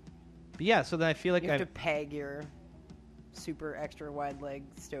 But yeah, so then I feel like You have to peg your super extra wide leg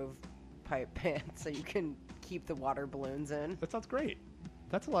stovepipe pants so you can keep the water balloons in. That sounds great.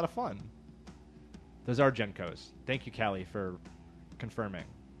 That's a lot of fun. Those are Genkos. Thank you, Callie, for confirming.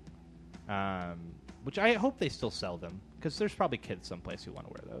 Which I hope they still sell them, because there's probably kids someplace who want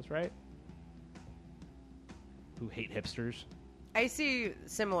to wear those, right? Who hate hipsters. I see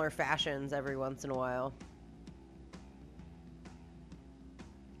similar fashions every once in a while.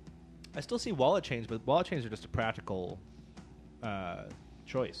 I still see wallet chains, but wallet chains are just a practical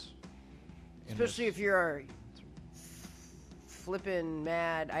choice. Especially if you're flipping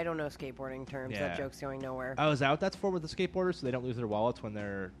mad. I don't know skateboarding terms. Yeah. That joke's going nowhere. Oh, is that what that's for with the skateboarders? So they don't lose their wallets when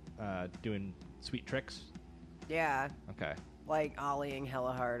they're doing sweet tricks? Yeah. Okay. Like ollieing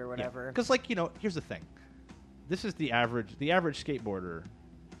hella hard or whatever. Because, like, here's the thing. This is the average skateboarder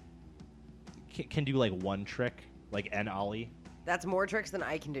can do, like, one trick, like an ollie. That's more tricks than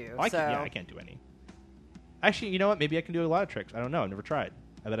I can do. I can't do any. Actually, you know what? Maybe I can do a lot of tricks. I don't know. I've never tried.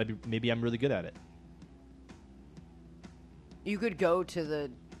 I bet maybe I'm really good at it. You could go to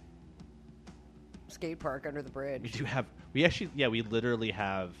the skate park under the bridge. We literally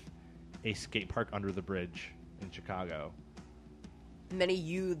have a skate park under the bridge in Chicago. Many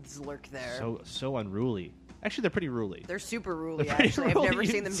youths lurk there. So unruly. Actually, they're pretty ruly. They're super ruly, They're pretty actually. I've ruly. never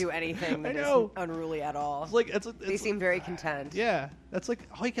seen them do anything that I is know. unruly at all. They seem very content. Yeah. That's like,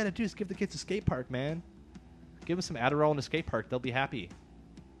 all you gotta do is give the kids a skate park, man. Give them some Adderall in a skate park. They'll be happy.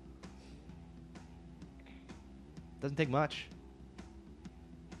 Doesn't take much.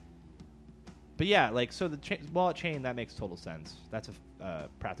 But yeah, like, so the wallet chain, that makes total sense. That's a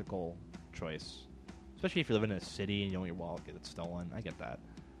practical choice. Especially if you live in a city and you don't want your wallet gets stolen. I get that.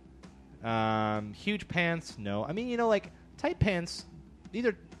 Huge pants, no. I mean, like, tight pants,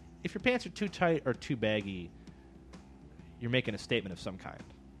 either if your pants are too tight or too baggy, you're making a statement of some kind.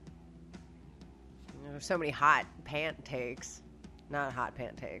 There's so many hot pant takes. Not hot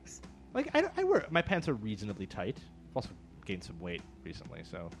pant takes. Like, I wear, my pants are reasonably tight. I've also gained some weight recently,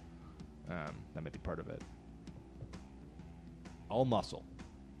 so that might be part of it. All muscle.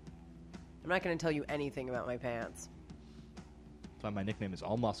 I'm not going to tell you anything about my pants. That's why my nickname is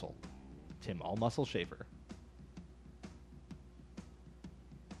All Muscle. Tim All Muscle Schaefer.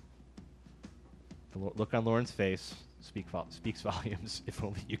 The look on Lauren's face speaks volumes. If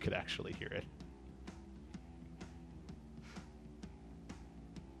only you could actually hear it.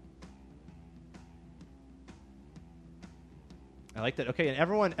 I like that. Okay, and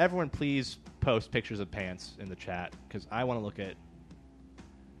everyone, please post pictures of pants in the chat, because I want to look at.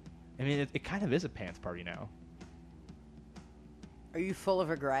 I mean, it kind of is a pants party now. Are you full of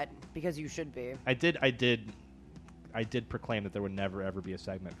regret? Because you should be. I did proclaim that there would never ever be a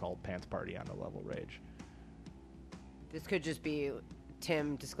segment called Pants Party on the Level Rage. This could just be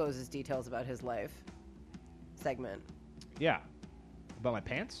Tim discloses details about his life segment. Yeah. About my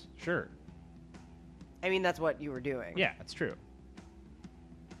pants? Sure. I mean, that's what you were doing. Yeah, that's true.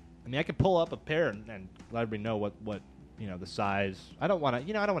 I mean, I could pull up a pair and let everybody know what the size. I don't want to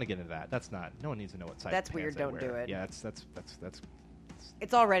get into that. That's not. No one needs to know what size. That's pants weird. I Don't wear. do it. Yeah, that's.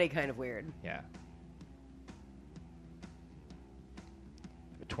 It's already kind of weird. Yeah.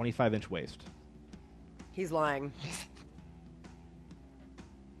 A 25-inch waist. He's lying.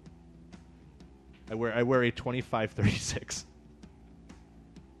 I wear a 25-36.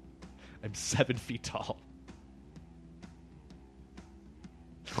 I'm 7 feet tall.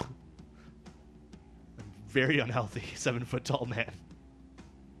 I'm very unhealthy, 7 foot tall man.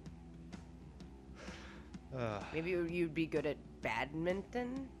 Maybe you'd be good at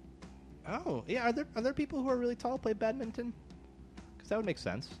badminton. Oh, yeah. Are there people who are really tall play badminton? Because that would make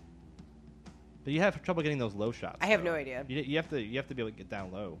sense. But you have trouble getting those low shots. I have though. no idea. You have to be able to get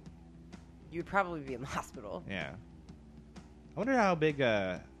down low. You'd probably be in the hospital. Yeah. I wonder how big.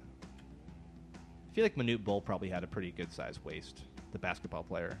 I feel like Manute Bull probably had a pretty good sized waist. The basketball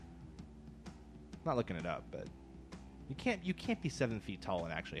player. I'm not looking it up, but You can't be 7 feet tall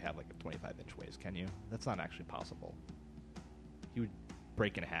and actually have like a 25-inch waist, can you? That's not actually possible. You would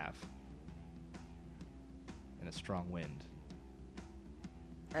break in half in a strong wind.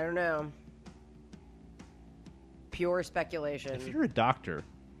 I don't know. Pure speculation. If you're a doctor,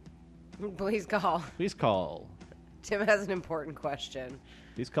 Please call. please call. Tim has an important question.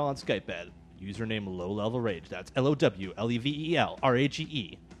 Please call on Skype at username Low Level Rage. That's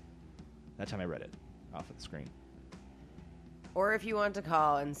LOWLEVELRAGE. That time I read it off of the screen. Or if you want to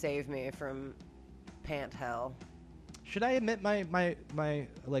call and save me from pant hell. Should I admit my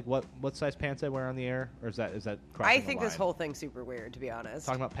like what size pants I wear on the air, or is that crossing I the think line? this whole thing's super weird, to be honest.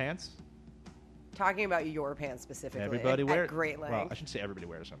 Talking about pants? Talking about your pants specifically. Everybody at wears. great length. Well, I shouldn't say everybody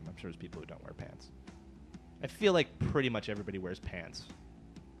wears them. I'm sure there's people who don't wear pants. I feel like pretty much everybody wears pants,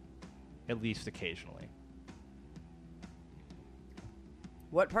 at least occasionally.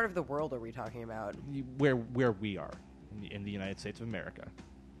 What part of the world are we talking about? Where we are in the United States of America,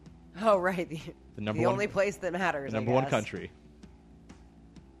 Oh, right. the number The one, only place that matters. the number I one guess. country.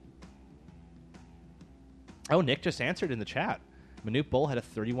 Oh, Nick just answered in the chat. Manute Bol had a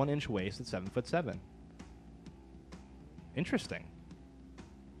 31-inch waist at 7'7". Interesting.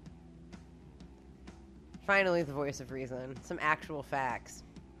 Finally, the voice of reason. Some actual facts.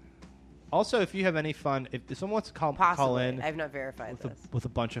 Also, if you have any fun, if someone wants to call Possibly. in I've not verified with this. with a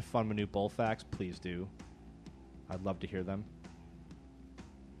bunch of fun Manute Bol facts, please do. I'd love to hear them.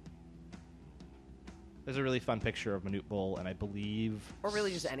 There's a really fun picture of Manute Bol, and I believe... Or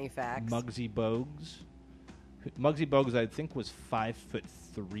really just any facts. Muggsy Bogues. Muggsy Bogues, I think, was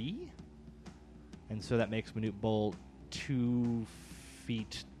 5'3", and so that makes Manute Bol 2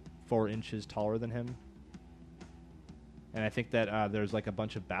 feet 4 inches taller than him. And I think that there's like a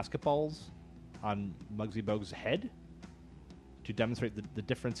bunch of basketballs on Muggsy Bogues' head to demonstrate the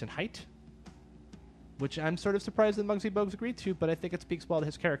difference in height, which I'm sort of surprised that Muggsy Bogues agreed to, but I think it speaks well to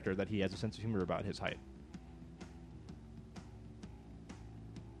his character that he has a sense of humor about his height.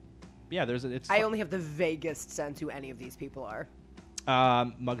 Yeah, I only have the vaguest sense who any of these people are.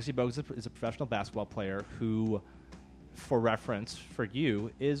 Muggsy Bogues is a professional basketball player who, for reference, for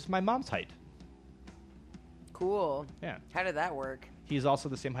you, is my mom's height. Cool. Yeah. How did that work? He's also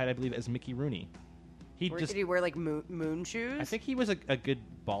the same height, I believe, as Mickey Rooney. Did he wear like moon shoes? I think he was a good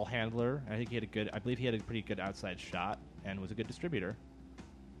ball handler. I believe he had a pretty good outside shot and was a good distributor.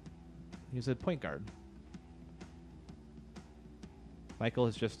 He was a point guard. Michael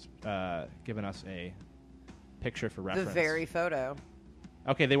has just given us a picture for reference. The very photo.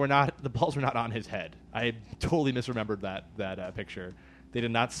 Okay, the balls were not on his head. I totally misremembered that picture. They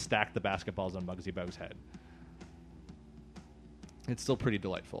did not stack the basketballs on Muggsy Bogues' head. It's still pretty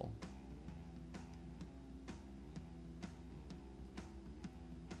delightful.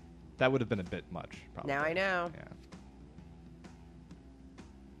 That would have been a bit much, probably. Now I know. Yeah.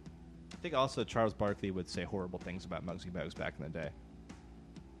 I think also Charles Barkley would say horrible things about Muggsy Bogues back in the day.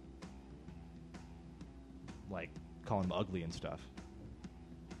 Like, calling him ugly and stuff.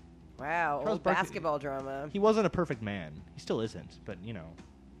 Wow, Charles old Barkley- basketball drama. He wasn't a perfect man. He still isn't, but, you know.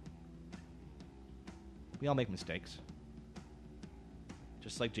 We all make mistakes.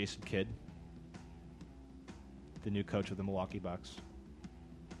 Just like Jason Kidd, the new coach of the Milwaukee Bucks,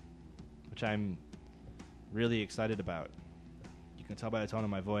 which I'm really excited about. You can tell by the tone of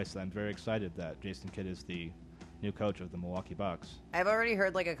my voice that I'm very excited that Jason Kidd is the new coach of the Milwaukee Bucks. I've already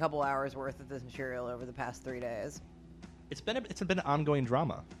heard like a couple hours worth of this material over the past 3 days. It's been an ongoing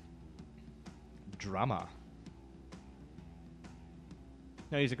drama.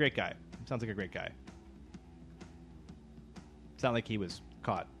 No, he's a great guy. Sounds like a great guy. It's not like he was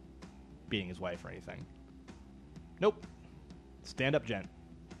caught beating his wife or anything. Nope. Stand-up gent.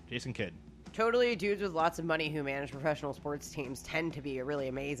 Jason Kidd. Totally, dudes with lots of money who manage professional sports teams tend to be really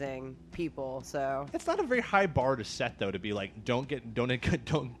amazing people. So It's not a very high bar to set, though, to be like, don't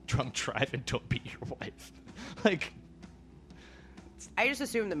drunk drive and don't beat your wife. Like, I just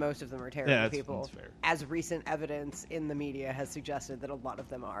assume that most of them are terrible Yeah, that's people. fair. As recent evidence in the media has suggested that a lot of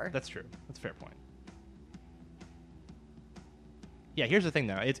them are. that's true. That's a fair point. Yeah, here's the thing,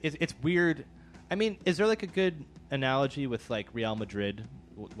 though. It's weird. I mean, is there like a good analogy with like Real Madrid,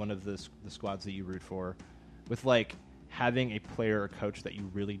 one of the squads that you root for, with like having a player or coach that you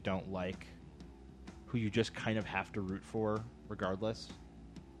really don't like, who you just kind of have to root for regardless?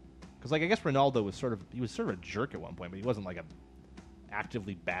 Because like I guess Ronaldo was sort of a jerk at one point, but he wasn't like a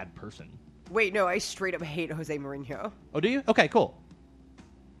actively bad person. Wait, no, I straight up hate Jose Mourinho. Oh, do you? Okay, cool.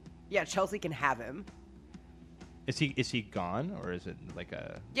 Yeah, Chelsea can have him. Is he gone, or is it like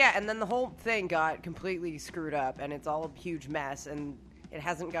a... Yeah, and then the whole thing got completely screwed up, and it's all a huge mess, and it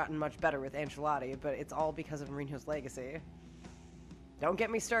hasn't gotten much better with Ancelotti, but it's all because of Mourinho's legacy. Don't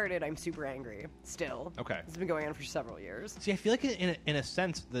get me started. I'm super angry still. Okay. It's been going on for several years. See, I feel like in a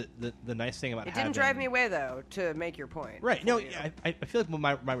sense, the nice thing about It having... didn't drive me away, though, to make your point. Right. No, for you. I feel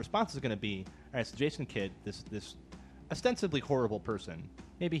like my response is going to be, all right, so Jason Kidd, this ostensibly horrible person,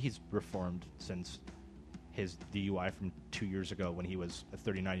 maybe he's reformed since his DUI from 2 years ago when he was a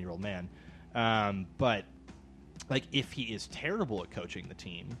 39-year-old man. But, like, if he is terrible at coaching the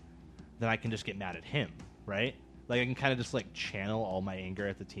team, then I can just get mad at him, right? Like, I can kind of just, like, channel all my anger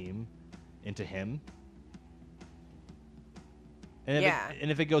at the team into him. And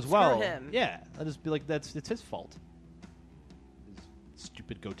if it goes Screw well, him. yeah, I'll just be like, it's his fault. His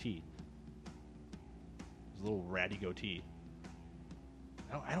stupid goatee. His little ratty goatee.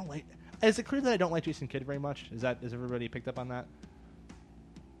 I don't like... Is it clear that I don't like Jason Kidd very much? Has everybody picked up on that?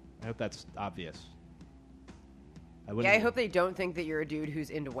 I hope that's obvious. I hope they don't think that you're a dude who's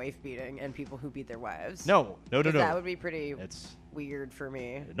into wife beating and people who beat their wives. No. 'Cause that would be pretty It's... weird for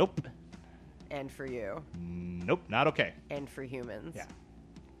me Nope. and for you Nope, not okay. and for humans. Yeah.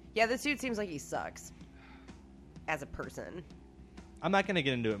 Yeah, this dude seems like he sucks as a person. I'm not going to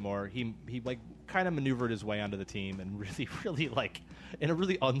get into it more. He like kind of maneuvered his way onto the team and really like in a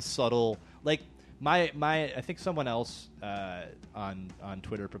really unsubtle like my I think someone else on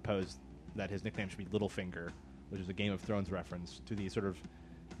Twitter proposed that his nickname should be Littlefinger, which is a Game of Thrones reference to the sort of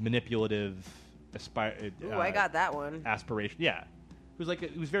manipulative Ooh, I got that one. aspiration. Yeah, he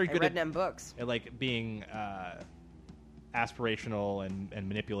was very I good read them books. at like being aspirational and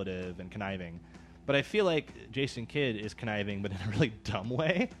manipulative and conniving. But I feel like Jason Kidd is conniving, but in a really dumb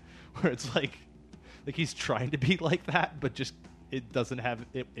way, where it's like he's trying to be like that, but just it doesn't have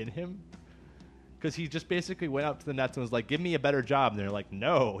it in him. Because he just basically went out to the Nets and was like, "Give me a better job," and they're like,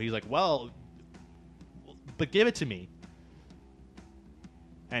 "No." He's like, "Well, but give it to me."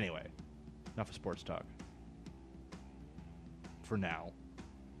 Anyway, enough of sports talk. For now.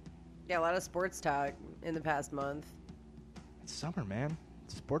 Yeah, a lot of sports talk in the past month. It's summer, man.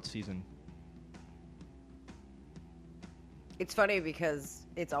 It's sports season. It's funny because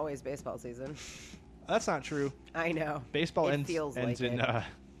it's always baseball season. That's not true. I know. Baseball It ends feels like in it.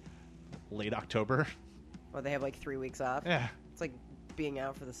 Late October. Well, they have like 3 weeks off. Yeah. It's like being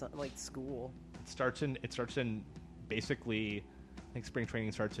out for the like school. It starts in basically, I think spring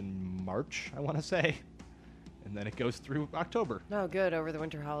training starts in March, I want to say. And then it goes through October. Oh, good, over the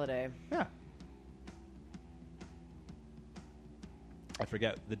winter holiday. Yeah. I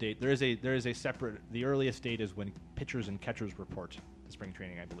forget the date. There is a separate, the earliest date is when pitchers and catchers report to spring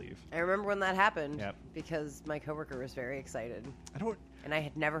training, I believe. I remember when that happened. Yep. Because my coworker was very excited. And I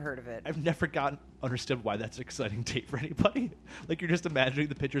had never heard of it. I've never understood why that's an exciting date for anybody. Like, you're just imagining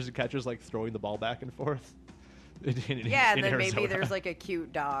the pitchers and catchers like throwing the ball back and forth. Yeah, and then Arizona. maybe there's like a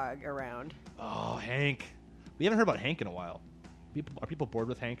cute dog around. Oh, Hank. We haven't heard about Hank in a while. Are people bored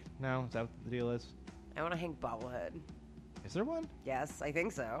with Hank now? Is that what the deal is? I want a Hank bobblehead. Is there one? Yes, I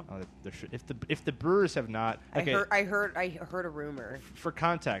think so. Oh, there should. If the Brewers have not, okay. I heard a rumor. For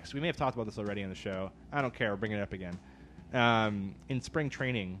context, we may have talked about this already on the show. I don't care. We're bringing it up again. In spring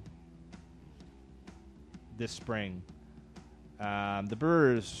training this spring, the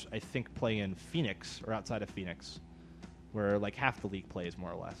Brewers, I think, play in Phoenix or outside of Phoenix, where like half the league plays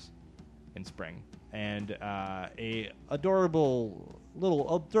more or less in spring. And a adorable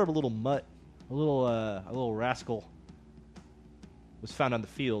little mutt, a little rascal, was found on the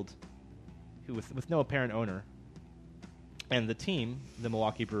field, who with no apparent owner. And the team, the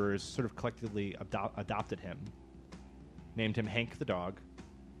Milwaukee Brewers, sort of collectively adopted him, named him Hank the dog.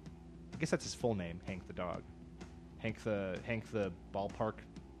 I guess that's his full name, Hank the dog. Hank the ballpark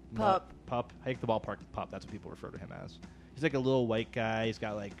Pup. pup. Hank the ballpark pup. That's what people refer to him as. He's like a little white guy. He's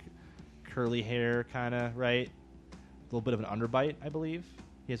got like curly hair, kind of, right? A little bit of an underbite, I believe.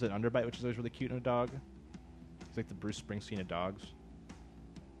 He has an underbite, which is always really cute in a dog. He's like the Bruce Springsteen of dogs.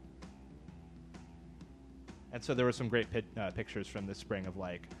 And so there were some great pictures from this spring of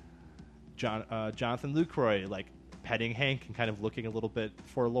like Jonathan Lucroy like petting Hank and kind of looking a little bit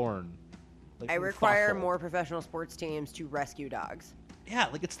forlorn. Like, I require thoughtful. more professional sports teams to rescue dogs. Yeah,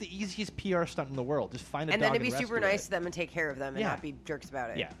 like it's the easiest PR stunt in the world. Just find a And dog then to be and super rescue nice it. to them and take care of them and Yeah. not be jerks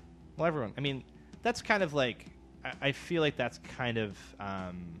about it. Yeah. Well, everyone. I mean, that's kind of like I feel like that's kind of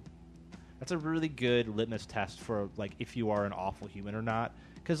that's a really good litmus test for like if you are an awful human or not.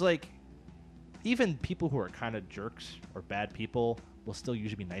 Because like even people who are kind of jerks or bad people will still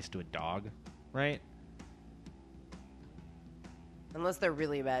usually be nice to a dog, right? Unless they're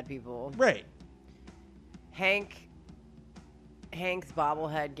really bad people. Right. Hank's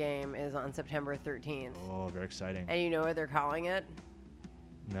bobblehead game is on September 13th. Oh, very exciting. And you know what they're calling it?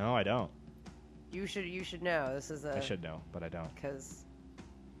 No, I don't. You should know. This is a. I should know, but I don't. Because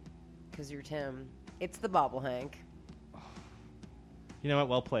you're Tim. It's the Bobble Hank. You know what?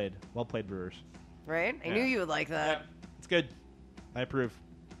 Well played. Well played, Brewers. Right? I Yeah. knew you would like that. It's good. I approve.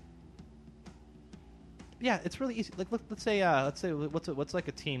 Yeah, it's really easy. Like, let's say what's like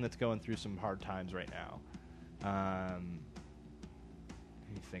a team that's going through some hard times right now.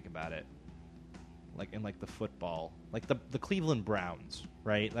 You think about it. Like in like the football, like the Cleveland Browns,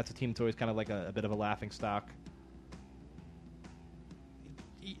 right? That's a team that's always kind of like a bit of a laughing stock.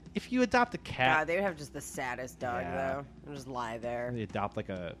 If you adopt a cat, God, they would have just the saddest dog Yeah. though. And just lie there. they adopt like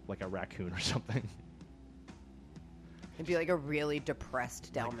a raccoon or something. It'd be like a really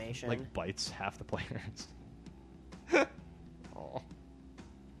depressed Dalmatian. Like bites half the players. Oh.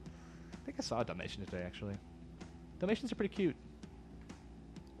 I think I saw a Dalmatian today, actually. Dalmatians are pretty cute.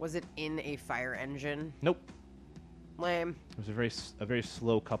 Was it in a fire engine? Nope. Lame. It was a very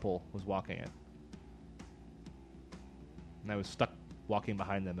slow couple was walking it. And I was stuck walking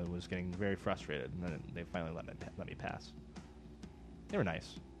behind them and was getting very frustrated. And then they finally let me pass. They were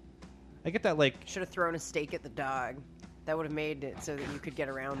nice. I get that, like... Should have thrown a stake at the dog. That would have made it so that you could get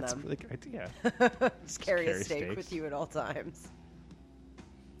around That's a them. really good idea. Just carry a carry stake stakes. with you at all times.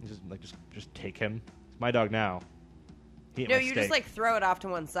 Just take him. It's my dog now. He ate No, my you steak. just like throw it off to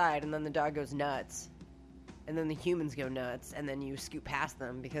one side, and then the dog goes nuts, and then the humans go nuts, and then you scoot past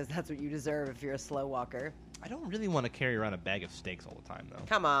them because that's what you deserve if you're a slow walker. I don't really want to carry around a bag of steaks all the time, though.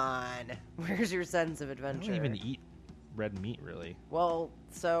 Come on, where's your sense of I adventure? don't even eat red meat, really. Well,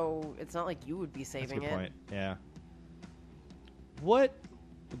 so it's not like you would be That's a saving good it. point. Yeah. What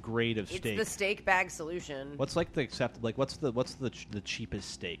grade of It's steak? the steak bag solution. What's like the accepted? Like, what's the cheapest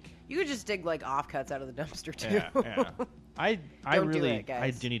steak? You could just dig like offcuts out of the dumpster too. Yeah, yeah. I Don't do really it, guys.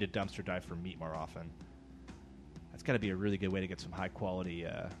 I do need a dumpster dive for meat more often. That's got to be a really good way to get some high quality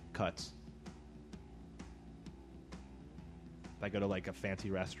cuts. If I go to like a fancy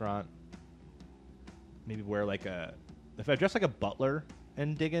restaurant, maybe wear like if I dress like a butler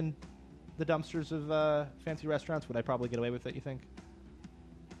and dig in the dumpsters of fancy restaurants, would I probably get away with it? You think?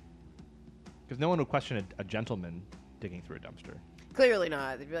 Because no one would question a gentleman digging through a dumpster. Clearly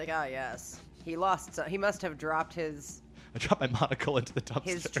not. They'd be like, "Oh yes, he lost. He must have dropped his I dropped my monocle into the dumpster.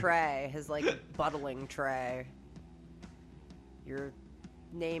 his tray, his like buttling tray. Your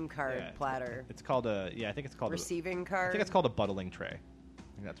name card Yeah, platter, It's called a I think it's called receiving I card. think it's called a buttling tray.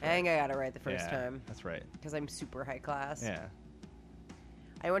 I think that's I right. think I got it right the first Yeah, time That's right. because I'm super high class. Yeah.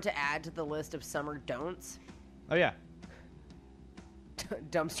 I want to add to the list of summer don'ts Oh yeah.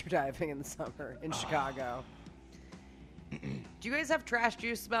 dumpster diving in the summer in Chicago. Do you guys have trash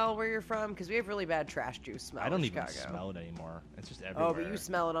juice smell where you're from? Because we have really bad trash juice smell. I don't in even Chicago. smell it anymore. It's just everywhere. Oh, but you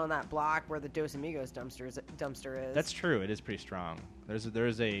smell it on that block where the Dos Amigos dumpster is. That's true. It is pretty strong. There's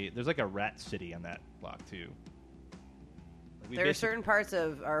like a rat city on that block too. Like, we There are basic- certain parts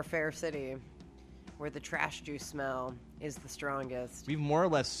of our fair city where the trash juice smell is the strongest. We've more or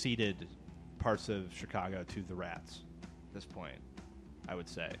less ceded parts of Chicago to the rats at this point, I would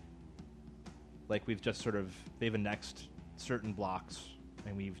say. Like they've annexed certain blocks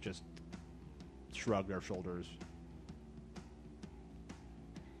and we've just shrugged our shoulders.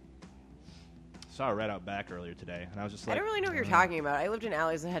 Saw a rat out back earlier today and I was just like, I don't really know what you're talking about. I lived in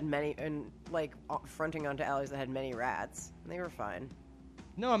alleys that had many, and like fronting onto alleys that had many rats. And they were fine.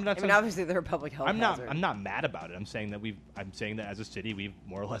 No, I'm not I mean, saying- obviously they're a public health I'm not. hazard. I'm not mad about it. I'm saying that as a city, we've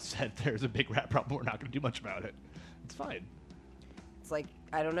more or less said there's a big rat problem. We're not going to do much about it. It's fine. It's like,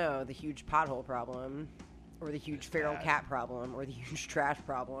 I don't know, the huge pothole problem, or the huge feral bad. cat problem, or the huge trash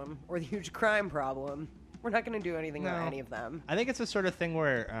problem, or the huge crime problem. We're not going to do anything about No. any of them. I think it's the sort of thing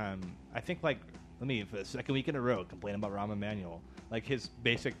where I think for the second week in a row, complain about Rahm Emanuel. Like his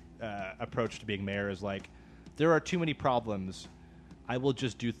basic approach to being mayor is like, there are too many problems. I will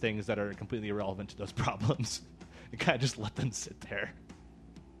just do things that are completely irrelevant to those problems and kind of just let them sit there.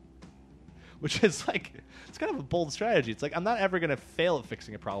 Which is like, it's kind of a bold strategy. It's like, I'm not ever going to fail at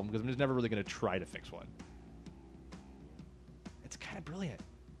fixing a problem because I'm just never really going to try to fix one. It's kind of brilliant.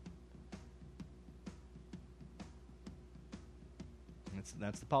 And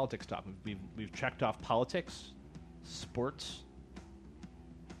that's the politics talk. We've checked off politics, sports.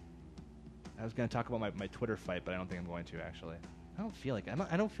 I was going to talk about my Twitter fight, but I don't think I'm going to, actually. I don't feel like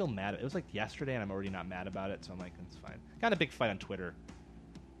I don't feel mad. It was like yesterday, and I'm already not mad about it. So I'm like, it's fine. Got a big fight on Twitter,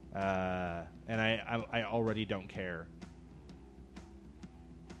 and I already don't care.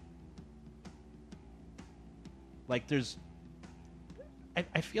 Like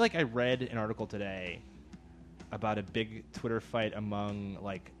I feel like I read an article today about a big Twitter fight among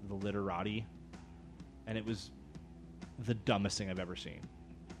like the literati, and it was the dumbest thing I've ever seen.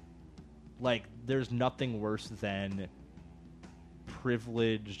 Like, there's nothing worse than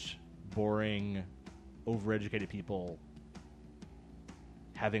privileged, boring, overeducated people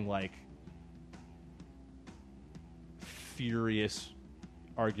having, like, furious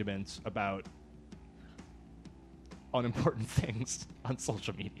arguments about unimportant things on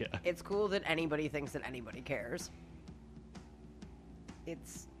social media. It's cool that anybody thinks that anybody cares.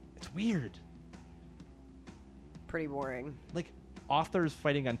 It's weird. pretty boring. Like, authors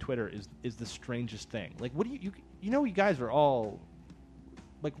fighting on Twitter is the strangest thing. Like, what do you guys are all,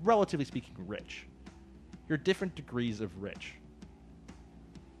 like, relatively speaking, rich. You're different degrees of rich.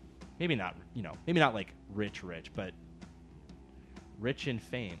 Maybe not, maybe not like rich, but rich in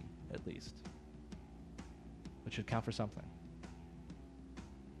fame, at least. Which should count for something.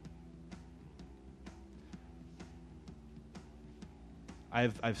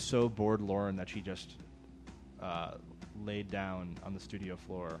 I've so bored Lauren that she just laid down on the studio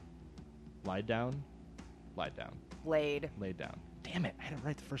floor. Lied down? Lied down. Laid. Laid down. Damn it, I had it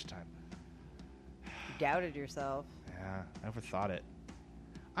right the first time. You doubted yourself. Yeah, I overthought it.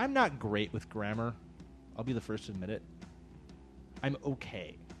 I'm not great with grammar. I'll be the first to admit it. I'm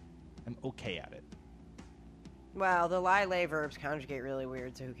okay. I'm okay at it. Well, the lie lay verbs conjugate really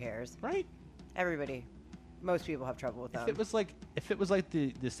weird, so who cares? Right? Everybody. Most people have trouble with them. If it was like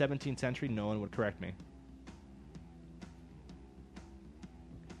the 17th century, no one would correct me.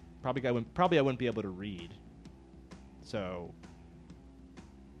 Probably I wouldn't be able to read. So,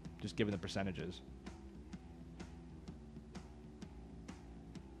 just given the percentages.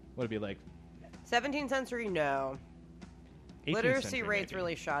 Would it be like 17th century, no. 18th Literacy century, rates maybe?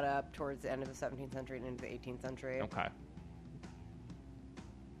 really shot up towards the end of the 17th century and into the 18th century Okay.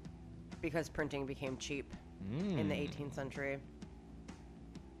 because printing became cheap in the 18th century.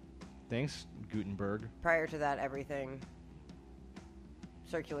 Thanks, Gutenberg. Prior to that, everything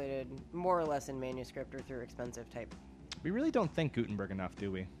circulated more or less in manuscript or through expensive type. We really don't thank Gutenberg enough,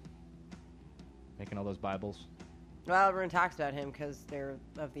 do we? Making all those Bibles. Well, everyone talks about him because they're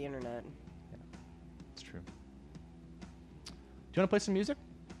of the internet. It's true. Do you want to play some music?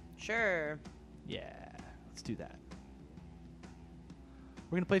 Sure. Yeah, let's do that.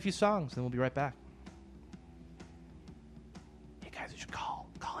 We're going to play a few songs, then we'll be right back. Hey guys, you should call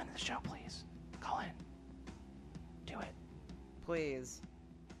into the show, please. Call in. Do it. Please.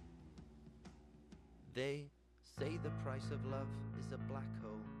 They say the price of love is a black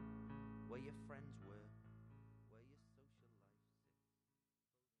hole where your friends were, where your social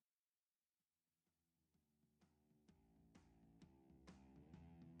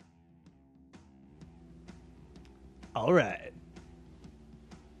life. All right.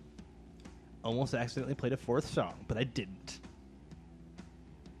 Almost accidentally played a fourth song, but I didn't.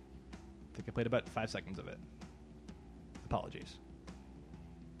 I think I played about 5 seconds of it. Apologies.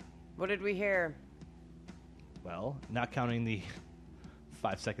 What did we hear? Well, not counting the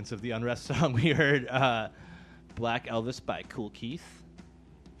 5 seconds of the Unrest song, we heard Black Elvis by Kool Keith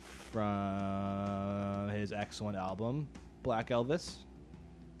from his excellent album, Black Elvis.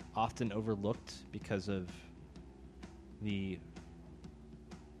 Often overlooked because of the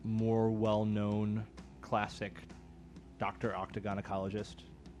more well-known classic Dr. Octagonacologist.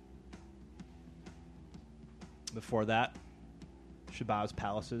 Before that, Shabazz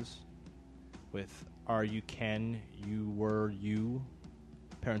Palaces with Are You Ken, You Were You,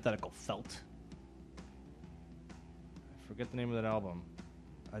 parenthetical Felt. I forget the name of that album.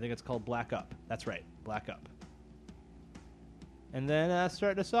 I think it's called Black Up. That's right, Black Up. And then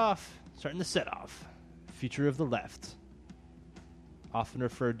starting the set off, Future of the Left. Often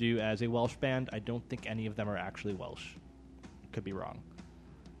referred to as a Welsh band. I don't think any of them are actually Welsh. Could be wrong.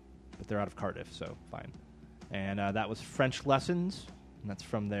 But they're out of Cardiff, so fine. And that was French Lessons. And that's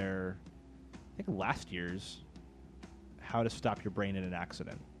from their, I think, last year's How to Stop Your Brain in an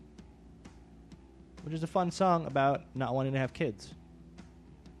Accident. Which is a fun song about not wanting to have kids.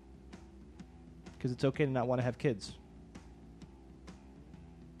 Because it's okay to not want to have kids.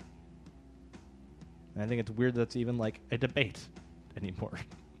 And I think it's weird that's even like a debate anymore.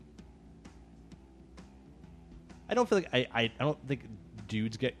 I don't feel like I don't think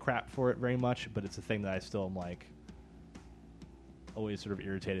dudes get crap for it very much, but it's a thing that I still am like always sort of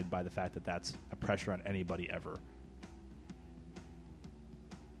irritated by the fact that that's a pressure on anybody ever.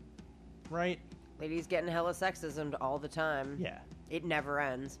 Right? Ladies getting hella sexism all the time. Yeah. It never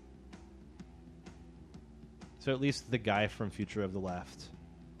ends. So at least the guy from Future of the Left,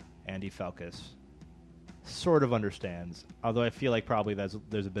 Andy Felkus, sort of understands. Although I feel like probably there's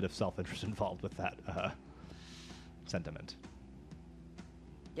a bit of self-interest involved with that sentiment.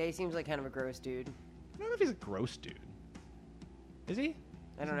 Yeah, he seems like kind of a gross dude. I don't know if he's a gross dude. Is he?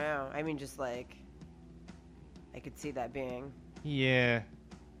 I don't know. I mean, just like I could see that being Yeah.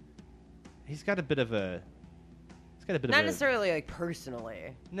 He's got a bit of a. not necessarily like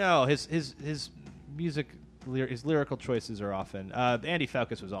personally. No, his music, his lyrical choices are often. Andy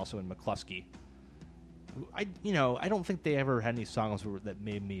Falkus was also in McCluskey. I don't think they ever had any songs that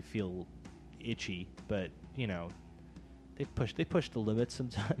made me feel itchy, but they pushed the limits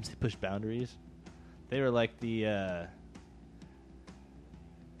sometimes. They pushed boundaries. They were like the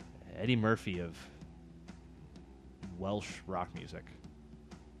Eddie Murphy of Welsh rock music,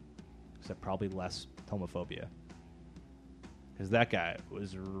 except probably less homophobia. Because that guy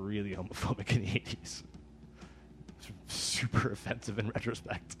was really homophobic in the 80s. Super offensive in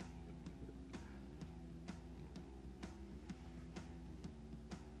retrospect.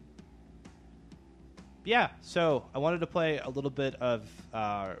 Yeah, so I wanted to play a little bit of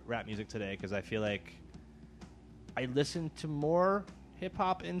rap music today because I feel like I listened to more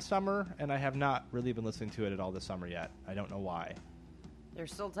hip-hop in summer, and I have not really been listening to it at all this summer yet. I don't know why.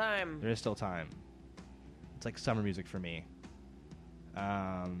 There's still time. There is still time. It's like summer music for me.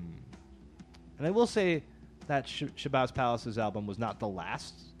 And I will say that Shabazz Palace's album was not the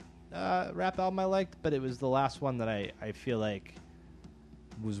last rap album I liked, but it was the last one that I feel like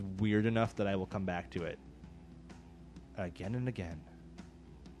was weird enough that I will come back to it again and again.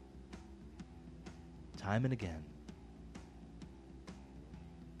 Time and again.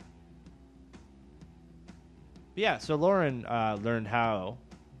 But yeah, so Lauren learned how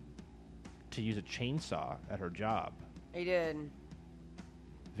to use a chainsaw at her job I did.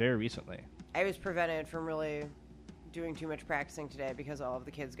 very recently. I was prevented from really doing too much practicing today because all of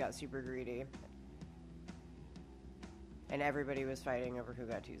the kids got super greedy. And everybody was fighting over who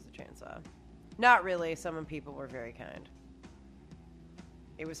got to use the chainsaw. Not really. Some people were very kind.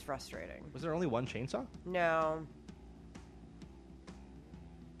 It was frustrating. Was there only one chainsaw? No.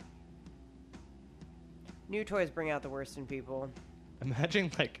 New toys bring out the worst in people.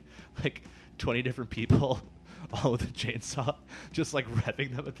 Imagine like 20 different people all with a chainsaw just like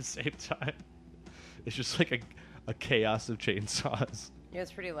revving them at the same time. It's just like a chaos of chainsaws. Yeah,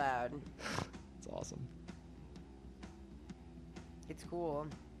 it's pretty loud. It's awesome. It's cool.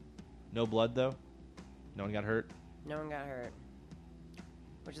 No blood though? No one got hurt? No one got hurt.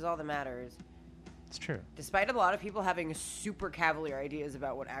 Which is all that matters. It's true. Despite a lot of people having super cavalier ideas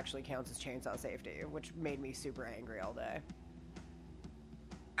about what actually counts as chainsaw safety, which made me super angry all day.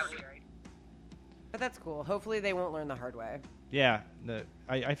 But that's cool. Hopefully they won't learn the hard way. Yeah,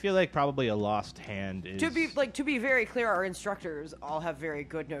 I feel like probably a lost hand is... To be very clear, our instructors all have very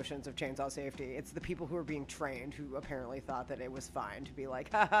good notions of chainsaw safety. It's the people who are being trained who apparently thought that it was fine to be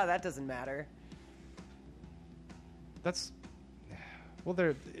like, haha, that doesn't matter. That's...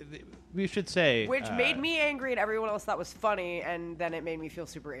 Well, we should say... Which made me angry and everyone else thought was funny, and then it made me feel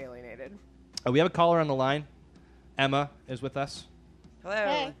super alienated. We have a caller on the line. Emma is with us. Hello.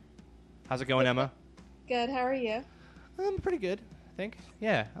 Hey. How's it going, Emma? Good. How are you? I'm pretty good, I think.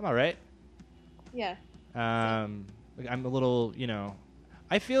 Yeah, I'm all right. Yeah. I'm a little,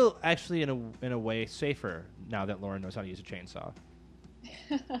 I feel actually in a way safer now that Lauren knows how to use a chainsaw.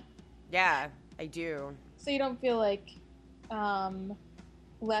 Yeah, I do. So you don't feel like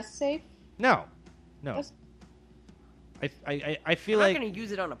less safe? No. That's- I feel I'm like not going to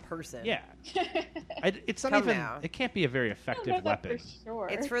use it on a person. yeah. It's not Come even. now. It can't be a very I don't effective know that weapon. for sure.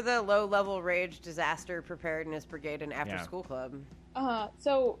 It's for the low-level rage disaster preparedness brigade and after-school club.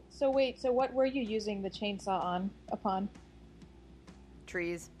 So wait. So what were you using the chainsaw upon?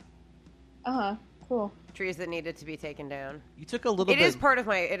 Trees. Cool. Trees that needed to be taken down. You took a little It bit. is part of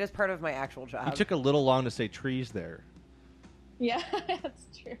my actual job. You took a little long to say trees there. Yeah, that's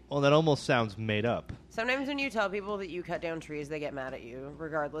true. Well, that almost sounds made up. Sometimes when you tell people that you cut down trees, they get mad at you,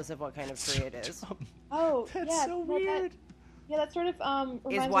 regardless of what kind of tree it is. Oh, That's yeah. so no, weird. that sort of Is reminds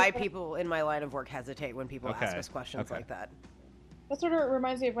me why of when- people in my line of work hesitate when people Okay, ask us questions okay. like that. That sort of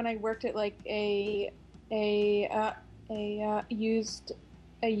reminds me of when I worked at like a used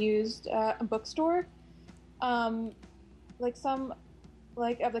bookstore. Like some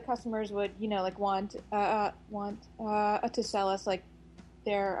of the customers would want to sell us like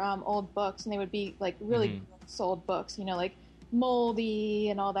their old books, and they would be like really sold books, like moldy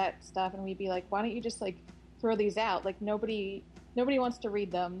and all that stuff, and we'd be like, why don't you just like throw these out? Like nobody wants to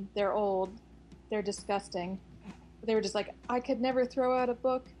read them. They're old. They're disgusting. They were just like, I could never throw out a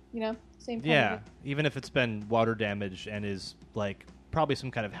book, same kind Yeah, of even if it's been water damaged and is like probably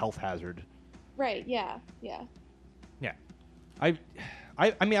some kind of health hazard. right, yeah. Yeah.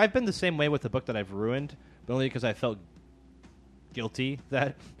 I mean, I've been the same way with the book that I've ruined, but only because I felt guilty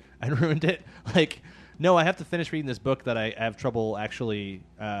that I ruined it. Like, No, I have to finish reading this book that I have trouble actually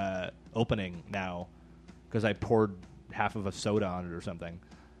opening now because I poured half of a soda on it or something.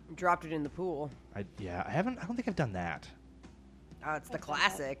 Dropped it in the pool. I don't think I've done that. Oh, it's the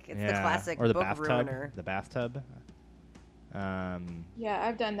classic. It's the Yeah. classic or the book bathtub. ruiner. The bathtub. Yeah,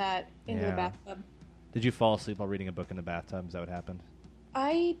 I've done that into Yeah. the bathtub. Did you fall asleep while reading a book in the bathtub? Is that what happened?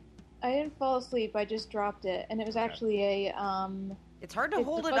 I didn't fall asleep. I just dropped it, and it was actually a It's hard to It's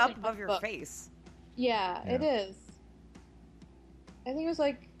hold the it up budget above your book. face. Yeah, Yeah. it is. I think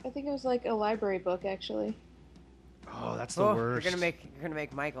it was like a library book actually. Oh, that's the Oh, worst. you're gonna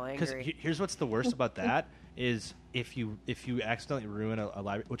make Michael Because angry. here's what's the worst about that is if you accidentally ruin a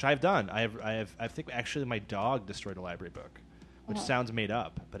library, which I've done. I think actually my dog destroyed a library book, which Uh-huh. sounds made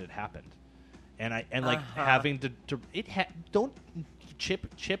up, but it happened. And Uh-huh. having to don't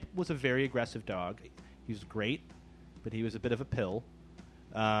Chip was a very aggressive dog. He was great, but he was a bit of a pill.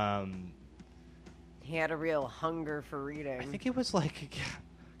 He had a real hunger for reading. I think it was like,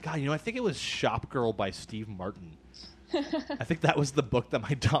 God, I think it was Shop Girl by Steve Martin. I think that was the book that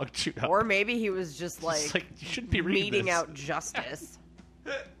my dog chewed up. Or maybe he was just It's like, like, you shouldn't be reading meting this. out justice.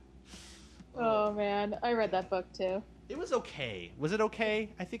 Oh man, I read that book too. It was okay. Was it okay?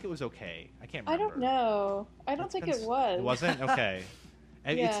 I think it was okay. I can't I remember. don't know. I don't It's think been it was. It wasn't? Okay.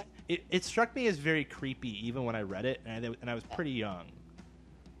 And Yeah. it struck me as very creepy even when I read it, and I was pretty young.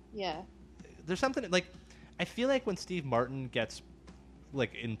 Yeah. There's something, like, I feel like when Steve Martin gets,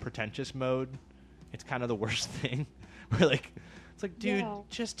 like, in pretentious mode, it's kind of the worst thing. Where, like, it's like, dude, Yeah.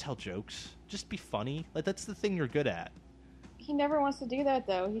 just tell jokes. Just be funny. Like, that's the thing you're good at. He never wants to do that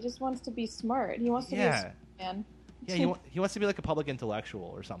though. He just wants to be smart. He wants to be a Yeah. smart man. Yeah, he wants to be like a public intellectual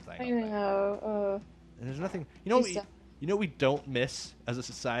or something. I know. And there's nothing. He's so- You know what we don't miss as a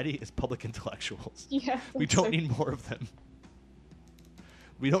society is public intellectuals. Yeah. We that's don't so- need more of them.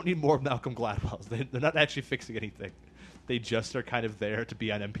 We don't need more Malcolm Gladwells. They're not actually fixing anything. They just are kind of there to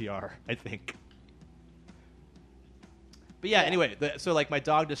be on NPR, I think. But yeah, Yeah. anyway, so like my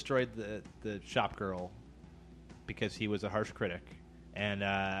dog destroyed the shop girl because he was a harsh critic. And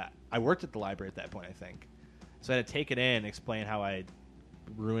I worked at the library at that point, I think. So I had to take it in, explain how I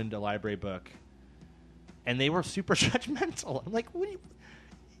ruined a library book. And they were super judgmental. I'm like, what do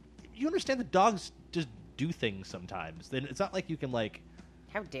you understand that dogs just do things sometimes. Then it's not like you can, like...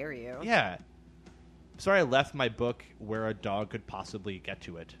 How dare you? Yeah. Sorry I left my book where a dog could possibly get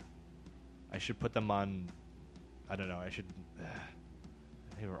to it. I should put them on... I don't know, I should...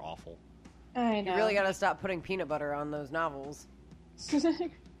 They were awful. I know. You really gotta stop putting peanut butter on those novels.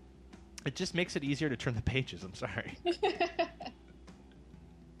 It just makes it easier to turn the pages, I'm sorry.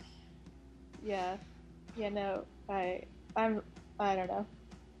 Yeah. Yeah, no. I don't know.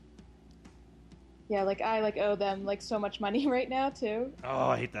 Yeah, like I owe them like so much money right now too. Oh,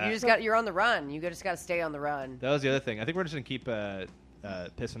 I hate that. You're on the run. You just gotta stay on the run. That was the other thing. I think we're just going to keep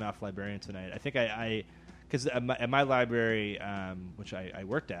pissing off librarians tonight. I think because at my library, which I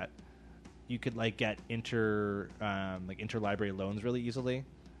worked at, you could like get interlibrary loans really easily.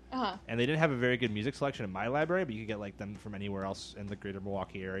 Uh-huh. And they didn't have a very good music selection in my library, but you could get like them from anywhere else in the greater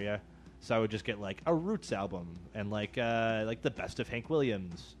Milwaukee area. So I would just get like a Roots album and like the best of Hank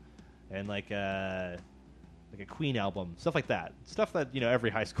Williams and like a Queen album, stuff like that. Stuff that every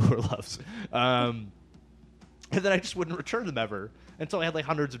high schooler loves. And then I just wouldn't return them ever until I had like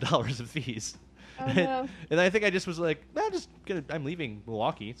hundreds of dollars of fees. Oh, no. And I think I just was like, I'm leaving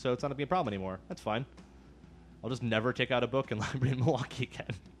Milwaukee, so it's not gonna be a problem anymore. That's fine. I'll just never take out a book in library in Milwaukee again.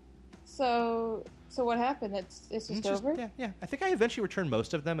 So what happened? It's just over? Yeah. I think I eventually returned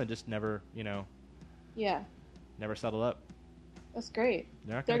most of them and just never, Yeah. never settled up. That's great.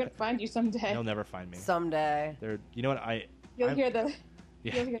 They're They're gonna find you someday. They'll never find me. Someday. They're, you know what? You'll I'm- hear the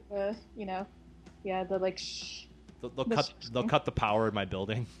Yeah. you'll hear the the like shh. They'll cut the power in my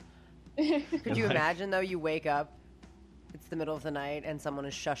building. Could you Like- imagine though? You wake up, it's the middle of the night, and someone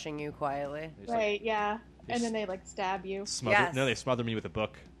is shushing you quietly. They just, like, Right, yeah. They And then they like stab you. smother. Yes. No, they smother me with a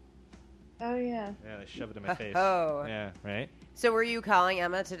book. Oh yeah. Yeah, they shove it in my face. Oh. Yeah, right. So were you calling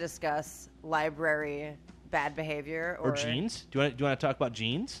Emma to discuss library bad behavior Or jeans? Do you want to talk about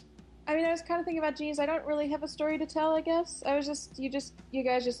jeans? I mean, I was kind of thinking about jeans. I don't really have a story to tell, I guess. I was you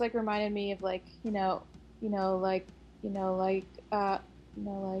guys just like reminded me of like, I don't know,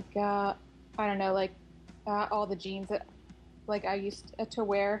 like all the jeans that like I used to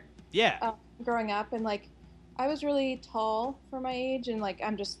wear Yeah. growing up, and like I was really tall for my age, and like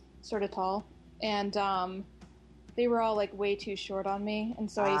I'm just sort of tall, and they were all like way too short on me, and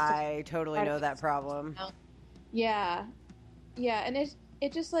so I used to I totally know that problem. Yeah, and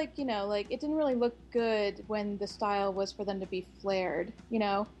it just like like it didn't really look good when the style was for them to be flared,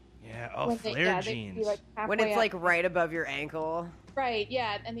 Yeah. Oh, When flare they'd jeans. be, like, When halfway it's up. like right above your ankle. Right,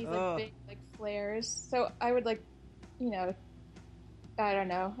 yeah, and these like Ugh. big like flares. So I would like, I don't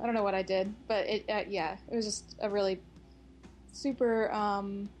know what I did, but it it was just a really super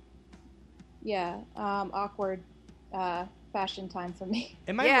awkward fashion time for me.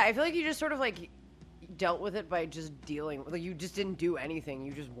 Yeah, I feel like you just sort of like dealt with it by just dealing. Like you just didn't do anything.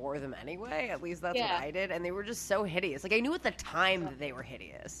 You just wore them anyway. At least that's what Yeah. I did, and they were just so hideous. Like I knew at the time that they were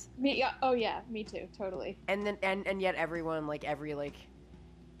hideous, Me, yeah, oh yeah, me too, totally. and then and yet everyone like every like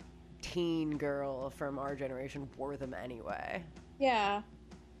teen girl from our generation wore them anyway. Yeah,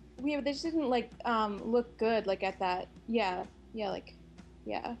 they just didn't like look good like at that. Yeah,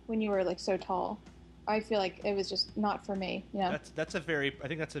 when you were like so tall. I feel like it was just not for me. Yeah. That's a very. I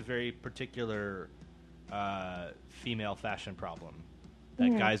think that's a very particular female fashion problem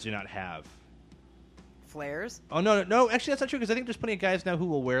that guys do not have. Flares. Oh no! Actually, that's not true because I think there's plenty of guys now who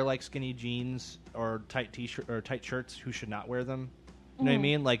will wear like skinny jeans or tight t-shirt or tight shirts who should not wear them. You know what I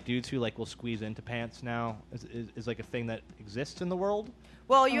mean? Like dudes who like will squeeze into pants now is like a thing that exists in the world.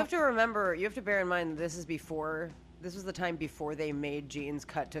 Well, you have to remember. You have to bear in mind that this is before. This was the time before they made jeans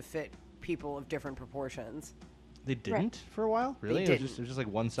cut to fit people of different proportions. They didn't for a while, really. They It was just like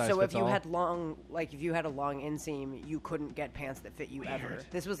one size. So fits if you all? had long, like if you had a long inseam, you couldn't get pants that fit you ever.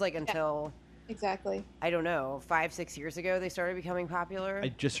 This was like until Exactly. I don't know, 5-6 years ago they started becoming popular. I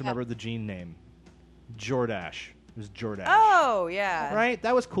just remember the jean name, Jordache. It was Jordache. Oh yeah, Right,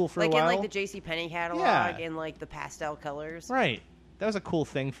 that was cool for like a while. in like the JCPenney catalog Yeah. in like the pastel colors. Right, that was a cool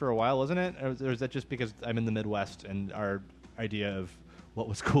thing for a while, wasn't it? Or was that just because I'm in the Midwest and our idea of what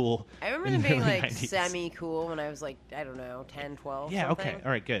was cool? I remember in them the being early like 90s. semi-cool when I was like, I don't know, 10, 12. Yeah. something. Okay.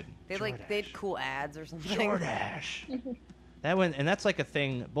 All right. Good. They had cool ads or something. Jordache. That went, and that's like a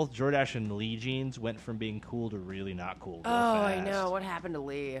thing. Both Jordache and Lee jeans went from being cool to really not cool. Real Oh, I fast. know. What happened to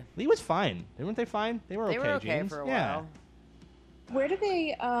Lee? Lee was fine. Weren't they fine? They were okay. They were okay jeans. for a Yeah. while. Where did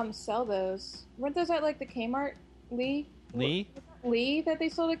they sell those? Weren't those at like the Kmart, Lee? Lee. Lee that they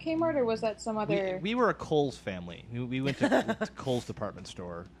sold at Kmart, or was that some other? We were a Kohl's family. We went to Kohl's department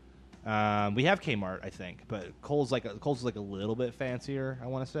store. We have Kmart, I think, but Kohl's is like a little bit fancier. I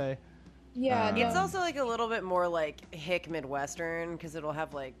want to say. Yeah, It's no. also like a little bit more like hick Midwestern because it'll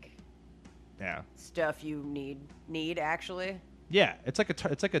have like Yeah. stuff you need actually. Yeah.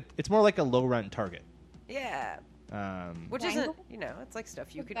 It's more like a low rent Target. Yeah, which Wrangle? isn't it's like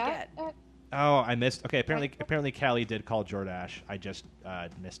stuff you Was could that get. at- Oh, I missed. Okay, apparently Callie did call Jordache. I just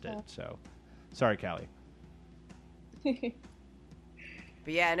missed it. Oh. So, sorry, Callie.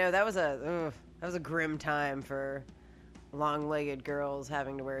 But yeah, no, that was a grim time for long-legged girls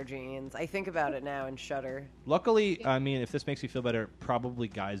having to wear jeans. I think about it now and shudder. Luckily, I mean, if this makes you feel better, probably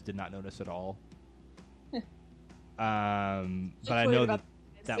guys did not notice at all. But I worried know about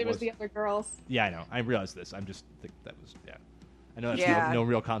that it was was the other girls. yeah. I know. I realized this. I'm just that was yeah. I know that's Yeah. no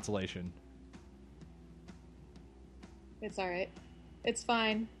real consolation. It's all right. It's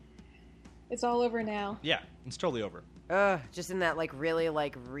fine. It's all over now. Yeah, it's totally over. Just in that like really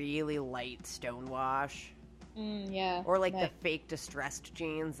light stonewash. Yeah. Or like Yeah. the fake distressed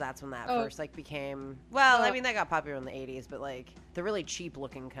jeans. That's when that Oh. first like became. Well, I Oh. mean that got popular in the '80s, but like the really cheap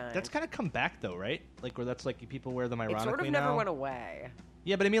looking kind. That's kind of come back though, right? Like where that's like people wear them ironically it sort of now. never went away.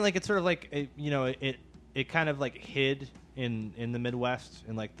 Yeah, but I mean, like it's sort of like it kind of like hid in the Midwest,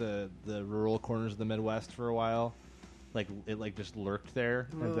 in like the rural corners of the Midwest for a while. Like it like just lurked there,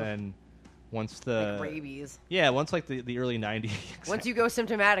 and Ugh. then once Like rabies. once like the early '90s. Once you go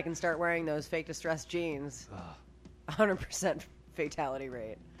symptomatic and start wearing those fake distressed jeans, 100% fatality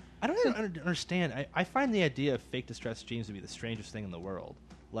rate. I don't even understand. I find the idea of fake distressed jeans to be the strangest thing in the world.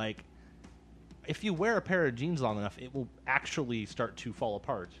 Like, if you wear a pair of jeans long enough, it will actually start to fall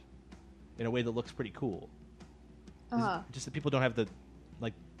apart in a way that looks pretty cool. Just that people don't have the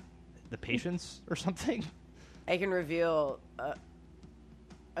patience or something. I can reveal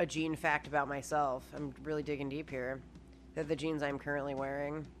a jean fact about myself. I'm really digging deep here. That the jeans I'm currently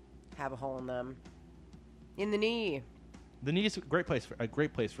wearing have a hole in them. In the knee. The knee is a great place for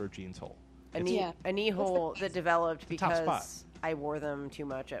a jeans hole. A It's- knee, Yeah. a knee hole that developed the top spot. because I wore them too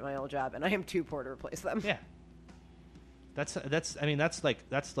much at my old job, and I am too poor to replace them. Yeah. That's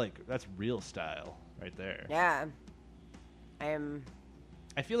real style right there. Yeah. I am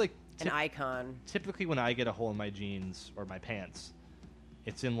I feel like an icon. typically when I get a hole in my jeans or my pants,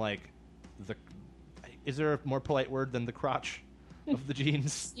 it's in like the. Is there a more polite word than the crotch of the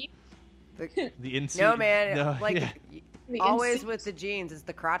jeans? The- The inseam. no, man. No, like, yeah. The always inseam. with the jeans, it's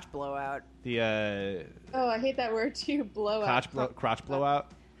the crotch blowout. The Oh, I hate that word too. Blowout. crotch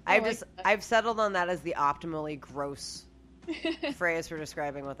blowout. I've like just that. I've settled on that as the optimally gross phrase for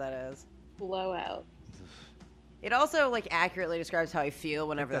describing what that is. Blowout. It also like accurately describes how I feel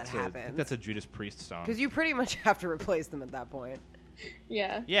whenever that I think happens. that's a Judas Priest song. Because you pretty much have to replace them at that point.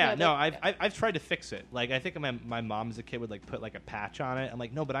 Yeah. Yeah, no, that's- I've tried to fix it. Like I think my mom as a kid would like put like a patch on it. I'm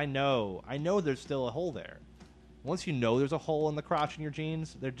like, no, but I know there's still a hole there. Once you know there's a hole in the crotch in your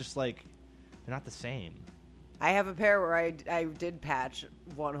jeans, they're just like they're not the same. I have a pair where I did patch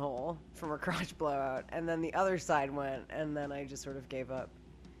one hole from a crotch blowout, and then the other side went, and then I just sort of gave up.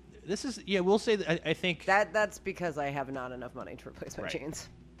 This is we'll say that I think That's because I have not enough money to replace my Right. jeans.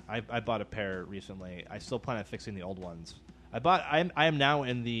 I bought a pair recently. I still plan on fixing the old ones. I am now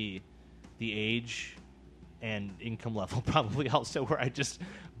in the age and income level probably also where I just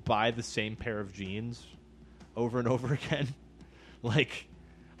buy the same pair of jeans over and over again. Like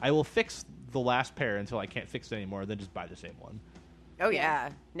I will fix the last pair until I can't fix it anymore, then just buy the same one. Oh yeah.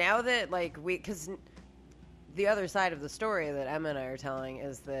 Now that because the other side of the story that Emma and I are telling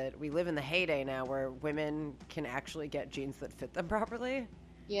is that we live in the heyday now where women can actually get jeans that fit them properly.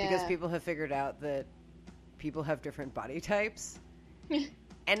 Yeah. Because people have figured out that people have different body types. and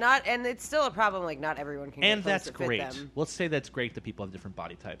it's still a problem, like not everyone can get And clothes that's that fit great. them. Let's say that's great that people have different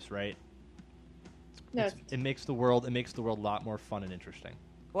body types, right? No, It makes the world a lot more fun and interesting.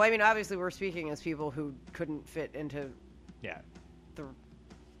 Well, I mean, obviously we're speaking as people who couldn't fit into Yeah.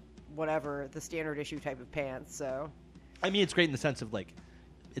 the standard issue type of pants, so I mean, it's great in the sense of like,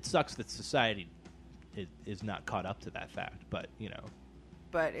 it sucks that society is not caught up to that fact, but you know,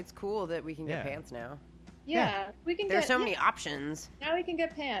 but it's cool that we can get Yeah. pants now. yeah. We can There's get so many options. Now we can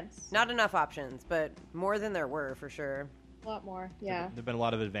get pants. Not enough options, but more than there were for sure. A lot more. Yeah. there've been a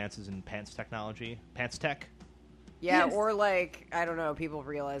lot of advances in pants technology, pants tech. Yeah, Yes. or like, I don't know, people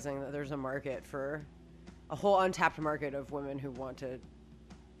realizing that there's a market for a whole untapped market of women who want to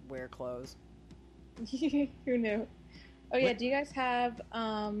wear clothes. Who knew? Oh yeah. What- Do you guys have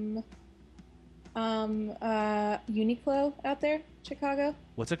Uniqlo out there, Chicago?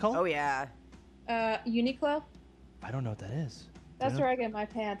 What's it called? Oh yeah. Uniqlo. I don't know what that is. That's Do you where I get my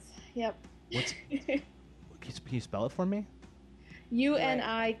pants. Yep. know? What's? Can you spell it for me?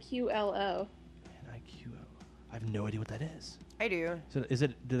 UNIQLO. NIQO. I have no idea what that is. I do. So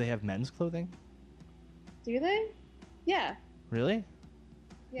do they have men's clothing? Do they? Yeah. Really?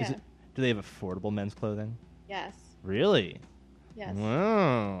 Yeah. Do they have affordable men's clothing? Yes. Really? Yes.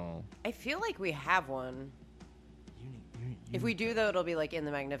 Wow. I feel like we have one. If we do, though, it'll be like in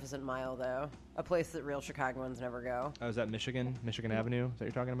the Magnificent Mile, though. A place that real Chicagoans never go. Oh, is that Michigan Avenue? Is that what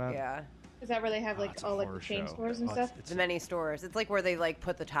you're talking about? Yeah. Is that where they have like it's a all like horror the chain show. stores and Oh, stuff? The many stores. It's like where they like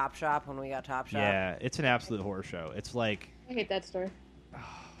put the Top Shop when we got Top Shop. Yeah, it's an absolute horror show. It's like I hate that store.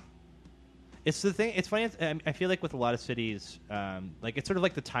 it's the thing. It's funny. I feel like with a lot of cities, like it's sort of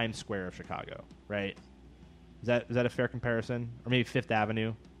like the Times Square of Chicago, right? Is that a fair comparison? Or maybe Fifth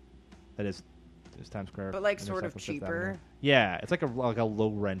Avenue? That is Times Square, But, like, and sort there's of Fifth cheaper. Avenue. Yeah, it's like a low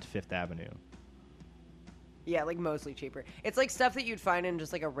rent Fifth Avenue. Yeah, like mostly cheaper. It's like stuff that you'd find in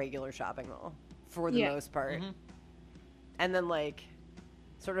just like a regular shopping mall for the Yeah. most part. Mhm. And then like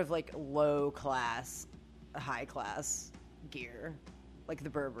sort of like low class, high class gear. Like the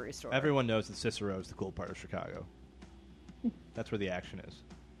Burberry store. Everyone knows that Cicero is the cool part of Chicago. That's where the action is.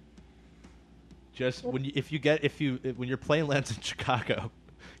 Just when your plane lands in Chicago,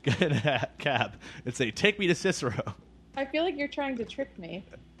 get in a cab and say, "Take me to Cicero." I feel like you're trying to trick me.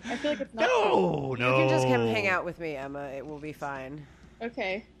 I feel like it's not. No, You can just come hang out with me, Emma. It will be fine.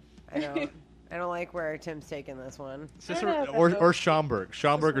 Okay. I don't like where Tim's taking this one. Cicero I don't know or if that's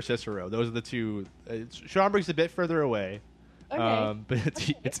Schaumburg, or Cicero. Those are the two. Schaumburg's a bit further away, Okay. but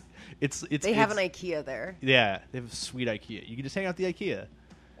it's They have an IKEA there. Yeah, they have a sweet IKEA. You can just hang out at the IKEA.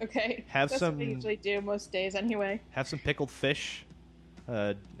 Okay. Have That's some- what I usually do most days anyway. Have some pickled fish,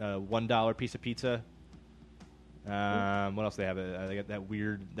 $1 piece of pizza. What else do they have? They got that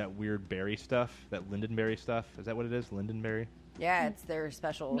weird berry stuff, that lindenberry stuff. Is that what it is? Lindenberry. Yeah, it's their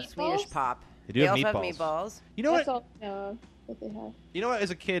special Meatballs? Swedish pop. They do have also meatballs. have meatballs. You know That's what? all I know that they have. You know what? As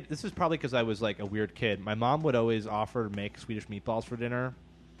a kid, this is probably because I was like a weird kid. My mom would always offer to make Swedish meatballs for dinner,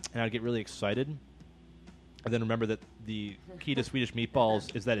 and I'd get really excited. And then remember that the key to Swedish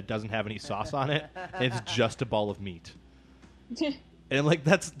meatballs is that it doesn't have any sauce on it. And it's just a ball of meat. And like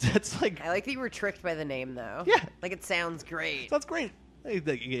that's like I like that you were tricked by the name, though. Yeah. Like, it sounds great. that's great. You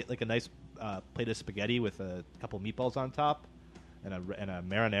get like a nice plate of spaghetti with a couple meatballs on top, and a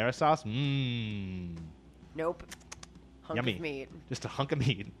marinara sauce. Mmm, Nope. Hunk yummy. of meat. Just a hunk of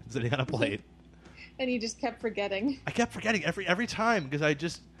meat sitting on a plate. And you just kept forgetting. I kept forgetting every time because I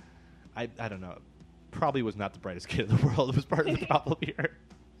don't know. Probably was not the brightest kid in the world. It was part of the problem here.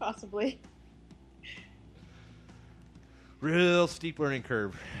 Possibly. Real steep learning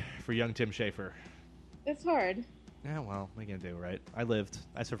curve for young Tim Schafer. It's hard. Yeah, well, what are you gonna do, right? I lived,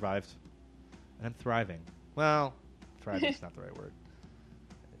 I survived, and I'm thriving. Well, thriving is not the right word.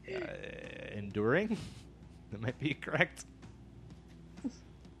 Enduring? That might be correct.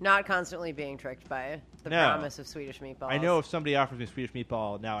 Not constantly being tricked by the No. promise of Swedish meatballs. I know if somebody offers me Swedish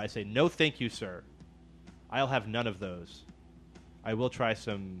meatball now, I say, no thank you, sir. I'll have none of those. I will try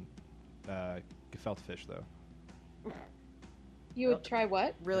some gefilte fish, though. You would try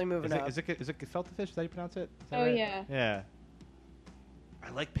what? Really moving up. Is it gefilte fish? Is that how you pronounce it? Is that Oh, right? yeah. Yeah. I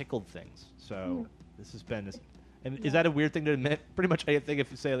like pickled things, so Mm. this has been... And is that a weird thing to admit? Pretty much anything if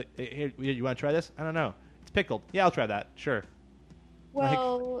you say, like, hey, you want to try this? I don't know. It's pickled. Yeah, I'll try that. Sure.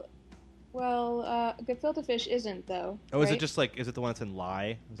 Well, gefilte fish isn't though. Oh, is it right? just like, is it the one that's in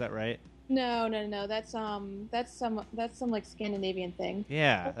lye? Is that right? No. That's some like Scandinavian thing.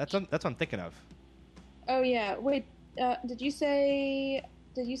 Yeah, that's what I'm thinking of. Oh yeah. Wait. Did you say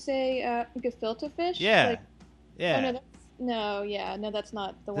gefilte fish? Yeah. Like, Yeah. no, that's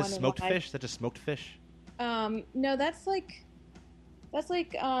not the This one. smoked in fish? Is that just smoked fish? No, that's like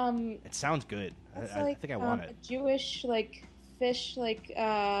It sounds good. that's I think I want a it. Jewish like fish like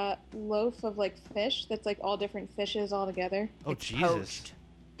loaf of like fish that's like all different fishes all together. Oh, It's Jesus. poached.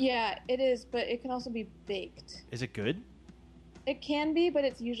 Yeah, it is, but it can also be baked. Is it good? It can be, but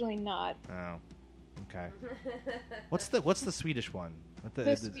it's usually not. Oh. Okay. What's the Swedish one? What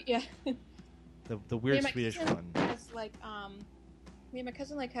the Yeah. the weird my Swedish cousin one? Has like my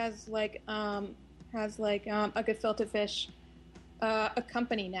cousin like has a gefilte fish a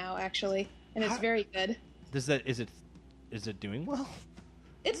company now actually, and it's How- very good. Is it doing well?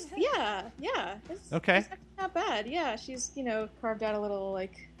 It's yeah. It's, Okay. It's actually not bad. Yeah, she's carved out a little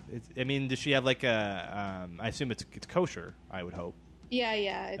like I mean, does she have like a? I assume it's kosher. I would hope. yeah.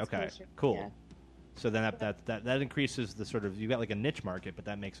 It's Okay, kosher. cool. Yeah. So then that increases the sort of, you got like a niche market, but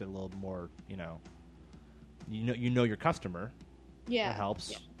that makes it a little more, you know your customer. Yeah. That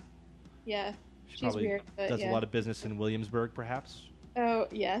helps. Yeah. She She's probably weird, but does yeah. a lot of business in Williamsburg, perhaps. Oh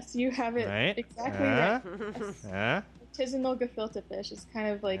yes, you have it Right? exactly right. Huh? Artisanal gefilte fish is kind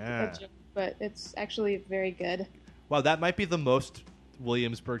of like Yeah. a joke, but it's actually very good. Wow, that might be the most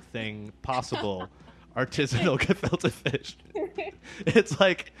Williamsburg thing possible. Artisanal gefilte fish. It's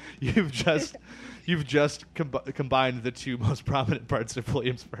like you've just combined the two most prominent parts of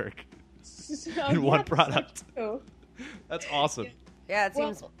Williamsburg in one product. Oh. That's awesome. Yeah, it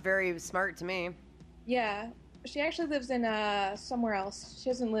Well- seems very smart to me. Yeah, she actually lives in somewhere else. She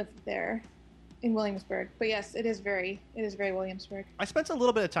doesn't live there in Williamsburg. But yes, it is very Williamsburg. I spent a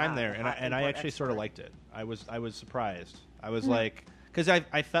little bit of time Ah, there, and I import, actually sort of export. liked it. I was surprised. I was like, because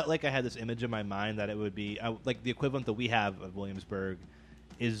I felt like I had this image in my mind that it would be like the equivalent that we have of Williamsburg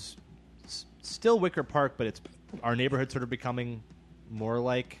is still Wicker Park, but it's our neighborhood sort of becoming more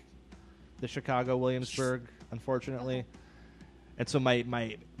like the Chicago Williamsburg, unfortunately. And so my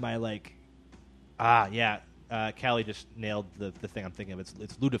like, Callie just nailed the thing I'm thinking of. It's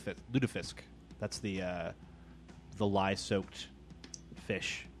lutefisk. That's the lye soaked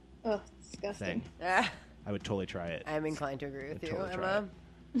fish Oh, disgusting. thing. Ah, I would totally try it. I'm inclined to agree with I'd you, totally try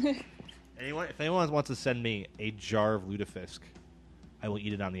Emma. If anyone wants to send me a jar of lutefisk, I will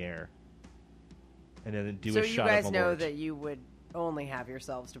eat it on the air, and then do So a you shot guys of know Malort. that you would only have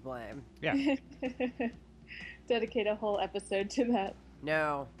yourselves to blame. Yeah, Dedicate a whole episode to that.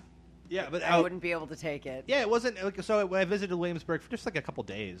 No, yeah, but I wouldn't be able to take it. Yeah, it wasn't. Like, so when I visited Williamsburg for just like a couple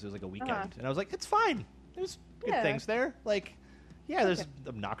days, it was like a weekend, Uh-huh. and I was like, it's fine. There's good Yeah. things there. Like, yeah, there's Okay.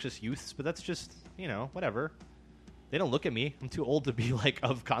 obnoxious youths, but that's just whatever. They don't look at me. I'm too old to be like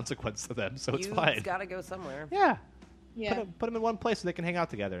of consequence to them, so it's You've fine. got to go somewhere. Yeah, Yeah. put them in one place so they can hang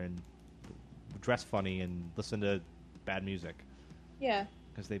out together and dress funny and listen to bad music Yeah.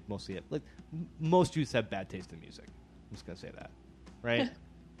 because they mostly have, like most youths have bad taste in music. I'm just gonna say that, right?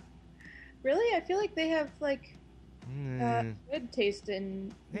 Really? I feel like they have like Mm. good taste in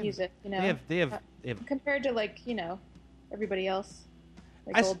They have- music, you know. They have compared to like, everybody else.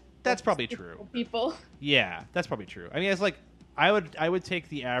 Like that's old probably true. people. Yeah, that's probably true. I mean, it's like I would take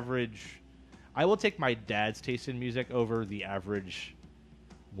the average. I will take my dad's taste in music over the average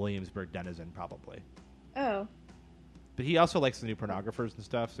Williamsburg denizen, probably. Oh. But he also likes the new pornographers and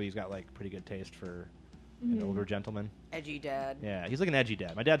stuff, so he's got like pretty good taste for an Mhm. older gentleman. Edgy dad. Yeah, he's like an edgy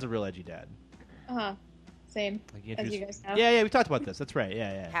dad. My dad's a real edgy dad. Uh-huh. Same. Like he As you introduced- guys know. Yeah, we talked about this. That's right.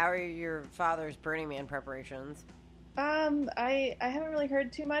 Yeah, yeah. How are your father's Burning Man preparations? I haven't really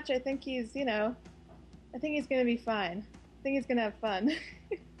heard too much. I think he's gonna be fine. I think he's gonna have fun.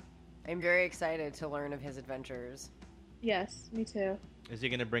 I'm very excited to learn of his adventures. Yes, me too. Is he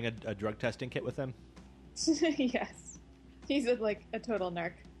going to bring a drug testing kit with him? Yes. He's like a total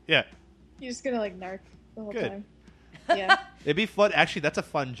narc. Yeah. He's just gonna like narc the whole Good. time. Yeah. It'd be fun. Actually, that's a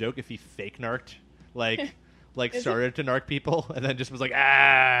fun joke if he fake narked, like Is started to narc people and then just was like,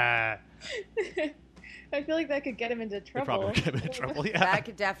 ah. I feel like that could get him into It'd trouble. probably get him in trouble. Yeah. That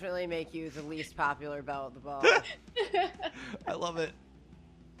could definitely make you the least popular belle at the ball. I love it.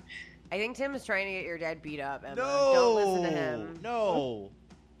 I think Tim is trying to get your dad beat up, Emma. No. Don't listen to him. No.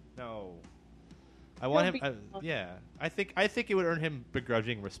 I want Don't him. be- Yeah. I think it would earn him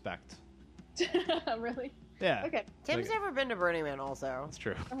begrudging respect. Really? Yeah. Okay. Tim's never been to Burning Man also, That's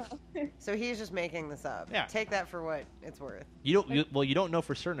true. Uh-huh. so he's just making this up. Yeah. Take that for what it's worth. You don't know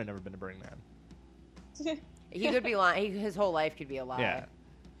for certain. I've never been to Burning Man. He could be lying. His whole life could be a lie. Yeah.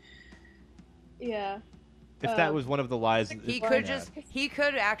 Yeah. If that was one of the lies, He yeah.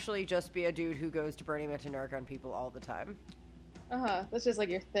 could actually just be a dude who goes to Burning Man to narc on people all the time. That's just like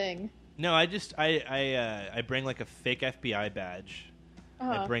your thing. No, I bring like a fake FBI badge.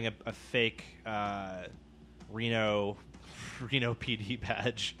 I bring a fake Reno PD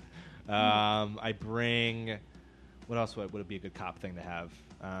badge. I bring what else would it be a good cop thing to have?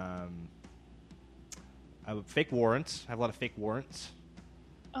 I have fake warrants. I have a lot of fake warrants.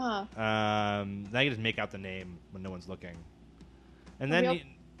 Then I can just make out the name when no one's looking. And then,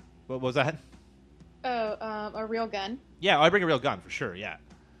 what was that? A real gun. Yeah, I bring a real gun for sure. Yeah,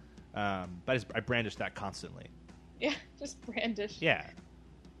 but I brandish that constantly. Yeah, just brandish. Yeah,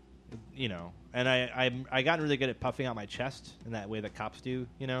 you know, and I gotten really good at puffing out my chest in that way that cops do.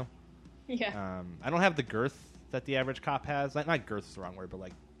 You know. Yeah. I don't have the girth that the average cop has. Not girth is the wrong word, but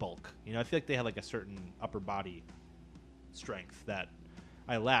like bulk. You know, I feel like they have like a certain upper body strength that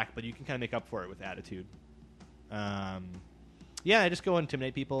I lack, but you can kind of make up for it with attitude. Yeah, I just go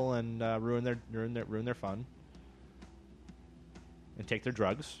intimidate people and ruin their fun, and take their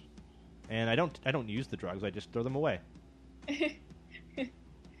drugs. And I don't use the drugs. I just throw them away.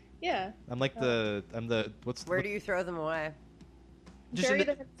 Yeah. I'm like Where do you throw them away? Just Bury in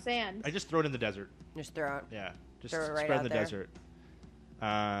the- them in sand. I just throw it in the desert. Just throw it. Yeah, just Throw it right spread in out the there. desert.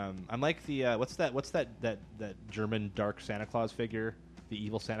 I'm like the what's that German dark Santa Claus figure, the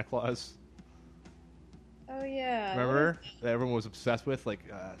evil Santa Claus. Oh yeah. Remember that everyone was obsessed with? Like,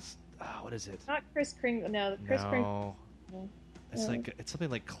 what is it? Not Kris Kringle. No, Kris Kringle. No, it's something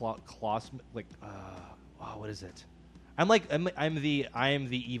like Claus. Like, what is it? I'm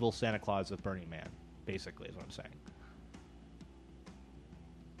the evil Santa Claus of Burning Man. Basically, is what I'm saying.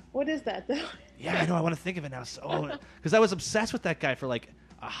 What is that though? Yeah, I know. I want to think of it now. So, because I was obsessed with that guy for like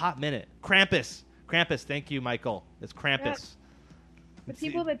a hot minute. Krampus. Thank you, Michael. It's Krampus. Yeah. The It's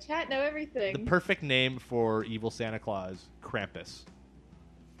people in the chat know everything. the perfect name for evil Santa Claus, Krampus.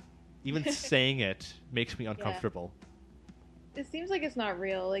 Even saying it makes me uncomfortable. It seems like it's not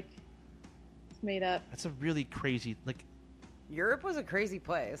real. Like it's made up. That's a really crazy. Like, Europe was a crazy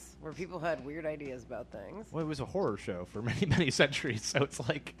place where people had weird ideas about things. well, it was a horror show for many centuries. So it's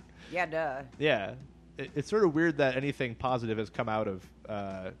like, Yeah, duh. yeah, it's sort of weird that anything positive has come out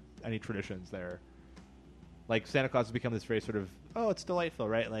of any traditions there. Like Santa Claus has become this very sort of, oh, it's delightful,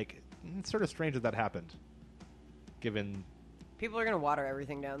 right? Like, it's sort of strange that happened, given. People are gonna water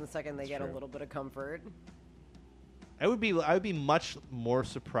everything down the second they That's get true. a little bit of comfort. I would be much more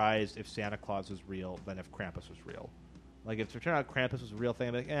surprised if Santa Claus was real than if Krampus was real. Like, if it turned out Krampus was a real thing,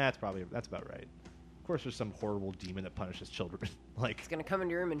 I'd be like, that's about right. Of course, there's some horrible demon that punishes children. Like, It's gonna come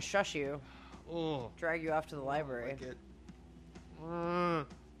into your room and shush you, oh, drag you off to the library. like it.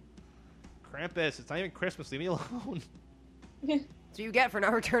 Krampus, it's not even Christmas. Leave me alone. So you get for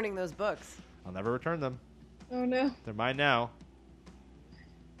not returning those books. I'll never return them. Oh no. They're mine now.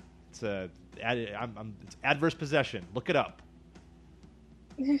 It's it's adverse possession. Look it up.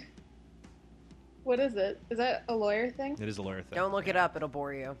 What is it? Is that a lawyer thing? It is a lawyer thing. Don't look it up; it'll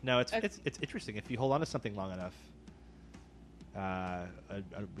bore you. No, it's Okay. it's interesting. If you hold on to something long enough,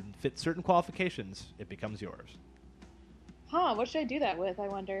 fit certain qualifications, it becomes yours. Huh? What should I do that with? I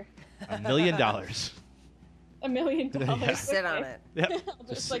wonder. $1 million. $1 million. Yeah. Sit on it. Yep. I'll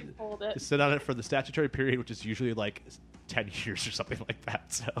just like hold it. Just sit on it for the statutory period, which is usually like 10 years or something like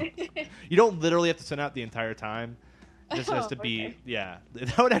that. So you don't literally have to sit out the entire time. It just has to be, Okay. yeah.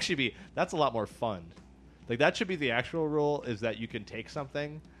 That would actually be, that's a lot more fun. Like, that should be the actual rule, is that you can take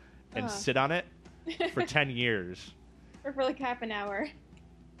something and sit on it for 10 years. Or for like half an hour.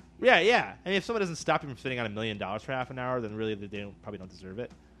 Yeah. And if someone doesn't stop you from sitting on $1 million for half an hour, then really they probably don't deserve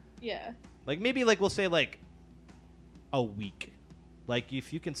it. Yeah. Like, maybe, like, we'll say, like, a week. Like,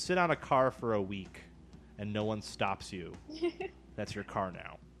 if you can sit on a car for a week and no one stops you, that's your car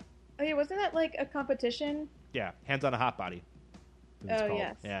now. Oh yeah, wasn't that like a competition? Yeah, hands on a hot body. Oh,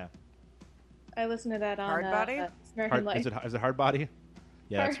 yes. Yeah. I listened to that on Hard body? American Life. Is it hard body?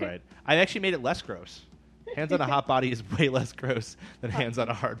 Yeah, that's Hard. right. I actually made it less gross. Hands on a hot body is way less gross than hands on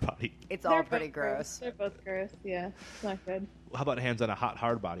a hard body. It's They're all pretty both gross. They're both gross. Yeah, it's not good. How about hands on a hot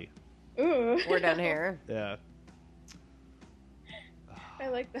hard body? Ooh, We're done here. Yeah. I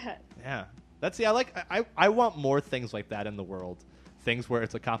like that. Yeah. I want more things like that in the world. Things where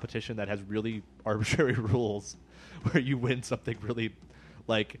it's a competition that has really arbitrary rules where you win something really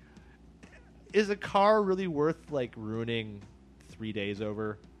like is a car really worth like ruining 3 days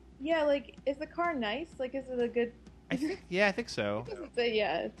over? Yeah, like, is the car nice? Like, is it a good? I think so.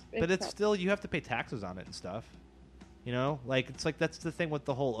 Yeah, But it's still you have to pay taxes on it and stuff. You know? Like it's like that's the thing with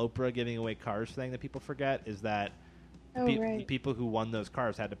the whole Oprah giving away cars thing that people forget is that the people who won those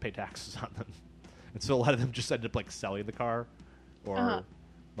cars had to pay taxes on them. And so a lot of them just ended up like selling the car or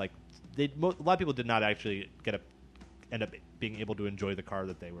like a lot of people did not actually end up being able to enjoy the car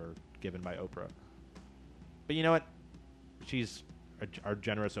that they were given by Oprah. But you know what? She's our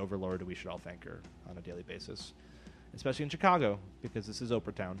generous overlord, and we should all thank her on a daily basis, especially in Chicago because this is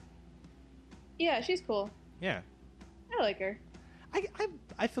Oprah Town. Yeah, she's cool. Yeah, I like her.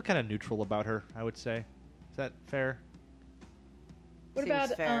 I feel kind of neutral about her. I would say, is that fair? What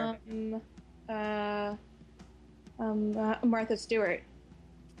Seems about fair. Martha Stewart?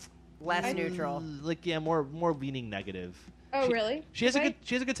 Less neutral. Like more leaning negative. Oh, really? She has a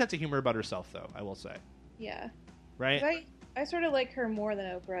good sense of humor about herself, though. I will say. Yeah. Right. I sort of like her more than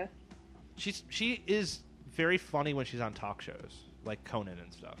Oprah. She is very funny when she's on talk shows like Conan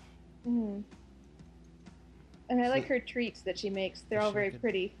and stuff. Mm-hmm. And I like her treats that she makes. They're all very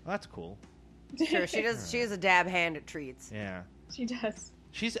pretty. Well, that's cool. Sure, she does. She has a dab hand at treats. Yeah. She does.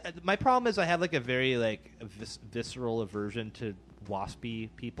 My problem is I have like a very like visceral aversion to waspy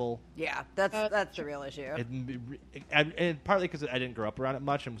people. Yeah, that's the real issue. And partly because I didn't grow up around it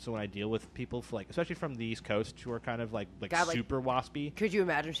much, and so when I deal with people, especially from the East Coast, who are kind of like God, super waspy. Could you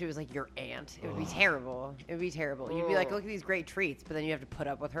imagine if she was like your aunt? It would be terrible. It would be terrible. You'd be like, look at these great treats, but then you have to put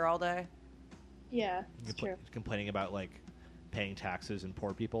up with her all day. Yeah, it's true. Complaining about like paying taxes and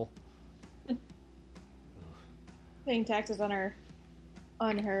poor people. Paying taxes on her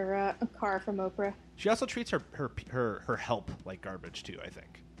car from Oprah. She also treats her help like garbage too, I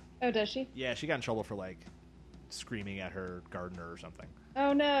think. Oh, does she? Yeah, she got in trouble for like screaming at her gardener or something.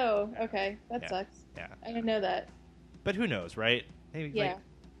 Oh no. Okay, that sucks. Yeah. I didn't know that. But who knows, right? Maybe, Yeah.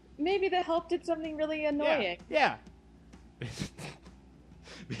 Maybe the help did something really annoying. Yeah.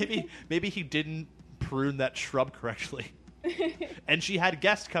 maybe he didn't prune that shrub correctly. And she had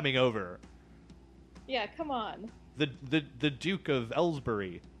guests coming over. Yeah, come on. The Duke of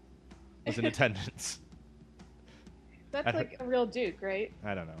Ellsbury was in attendance. That's like a real duke, right?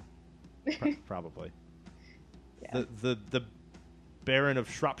 I don't know. Probably. Yeah. The Baron of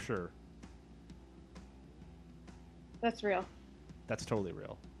Shropshire. That's real. That's totally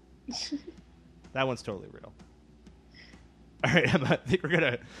real. That one's totally real. All right, Emma, I think we're going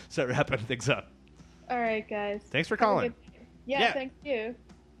to start wrapping things up. All right, guys. Thanks for Have a calling. good- Yeah, thank you.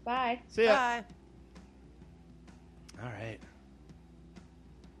 Bye. See ya. Bye. All right.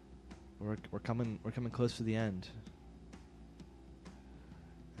 We're coming close to the end.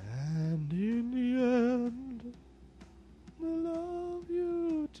 And in the end, the love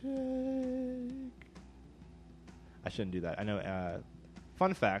you take. I shouldn't do that. I know.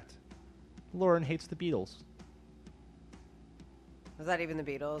 Fun fact: Lauren hates the Beatles. Was that even the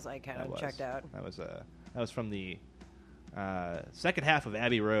Beatles? I kind of checked out. That was from the second half of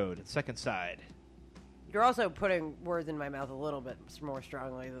Abbey Road, second side. You're also putting words in my mouth a little bit more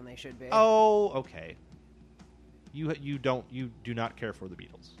strongly than they should be. Oh, okay. You do not care for the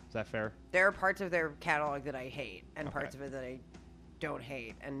Beatles. Is that fair? There are parts of their catalog that I hate, and Okay. parts of it that I don't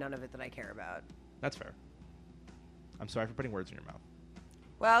hate, and none of it that I care about. That's fair. I'm sorry for putting words in your mouth.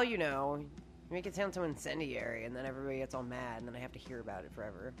 Well, you know, you make it sound so incendiary, and then everybody gets all mad, and then I have to hear about it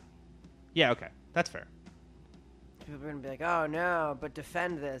forever. Yeah, okay. That's fair. People are going to be like, oh no, but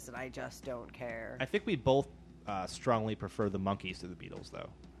defend this, and I just don't care. I think we both strongly prefer the Monkees to the Beatles, though.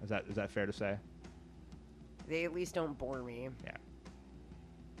 Is that fair to say? They at least don't bore me. Yeah.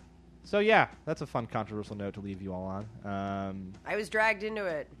 So yeah, that's a fun controversial note to leave you all on. I was dragged into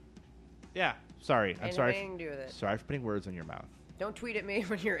it. Yeah. Sorry. I I'm had sorry. nothing to do with it. Sorry for putting words in your mouth. Don't tweet at me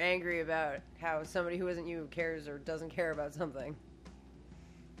when you're angry about how somebody who isn't you cares or doesn't care about something.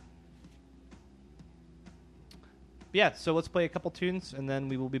 Yeah, so let's play a couple tunes, and then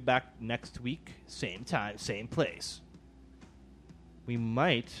we will be back next week. Same time, same place. We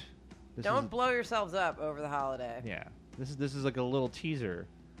might... Don't blow yourselves up over the holiday. Yeah. This is like a little teaser.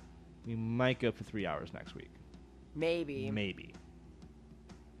 We might go for 3 hours next week. Maybe. Maybe.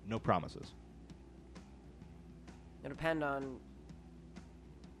 No promises. It'll depend on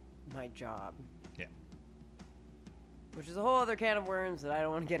my job. Yeah. Which is a whole other can of worms that I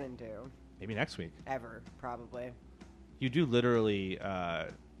don't want to get into. Maybe next week. Ever, probably. You do literally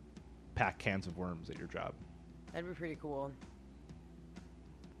pack cans of worms at your job. That'd be pretty cool.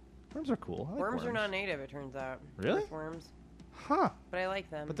 Worms are cool. I like Worms are non-native, it turns out. Really? Earthworms. Huh. But I like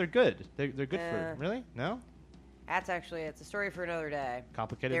them. But they're good. They're good for... Really? No? That's actually, it's a story for another day.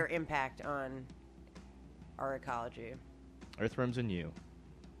 Complicated? Their impact on our ecology. Earthworms and you.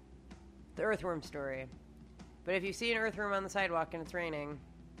 The earthworm story. But if you see an earthworm on the sidewalk and it's raining,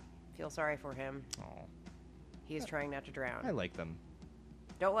 feel sorry for him. Oh, He is trying not to drown. I like them.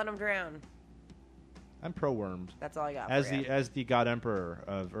 Don't let him drown. I'm pro worms. That's all I got As for you. the God Emperor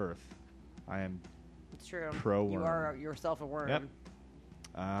of Earth, I am It's true. pro worm. You are yourself a worm. Yep.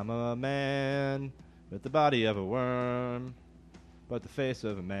 I'm a man with the body of a worm, but the face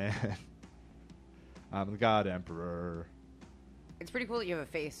of a man. I'm the God Emperor. It's pretty cool that you have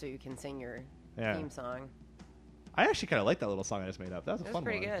a face so you can sing your Yeah. theme song. I actually kind of like that little song I just made up. That was a It was fun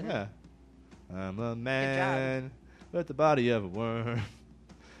pretty one. good. Yeah. I'm a man with the body of a worm,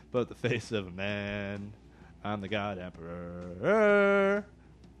 but the face of a man. I'm the God Emperor.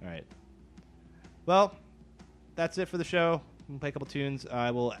 All right. Well, that's it for the show. We'll play a couple tunes.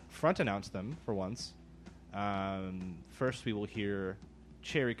 I will front announce them for once. First, we will hear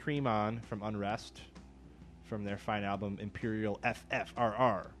Cherry Cream On from Unrest from their fine album Imperial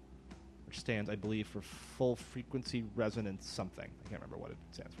FFRR, which stands, I believe, for Full Frequency Resonance something. I can't remember what it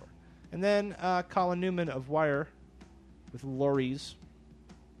stands for. And then Colin Newman of Wire with Lorries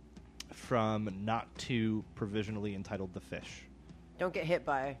from Not Too Provisionally Entitled The Fish. Don't get hit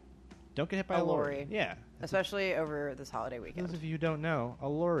by, Don't get hit by A a lorry. lorry. Yeah. especially over this holiday For those weekend. of you who don't know, a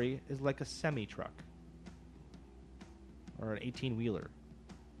lorry is like a semi-truck. Or an 18-wheeler.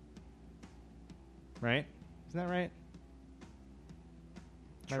 Right? Isn't that right?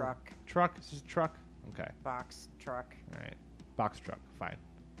 Truck, Truck? This is a truck? Okay. box, truck. All right. Box truck. Fine.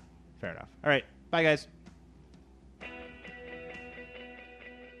 Fair enough. All right. Bye, guys.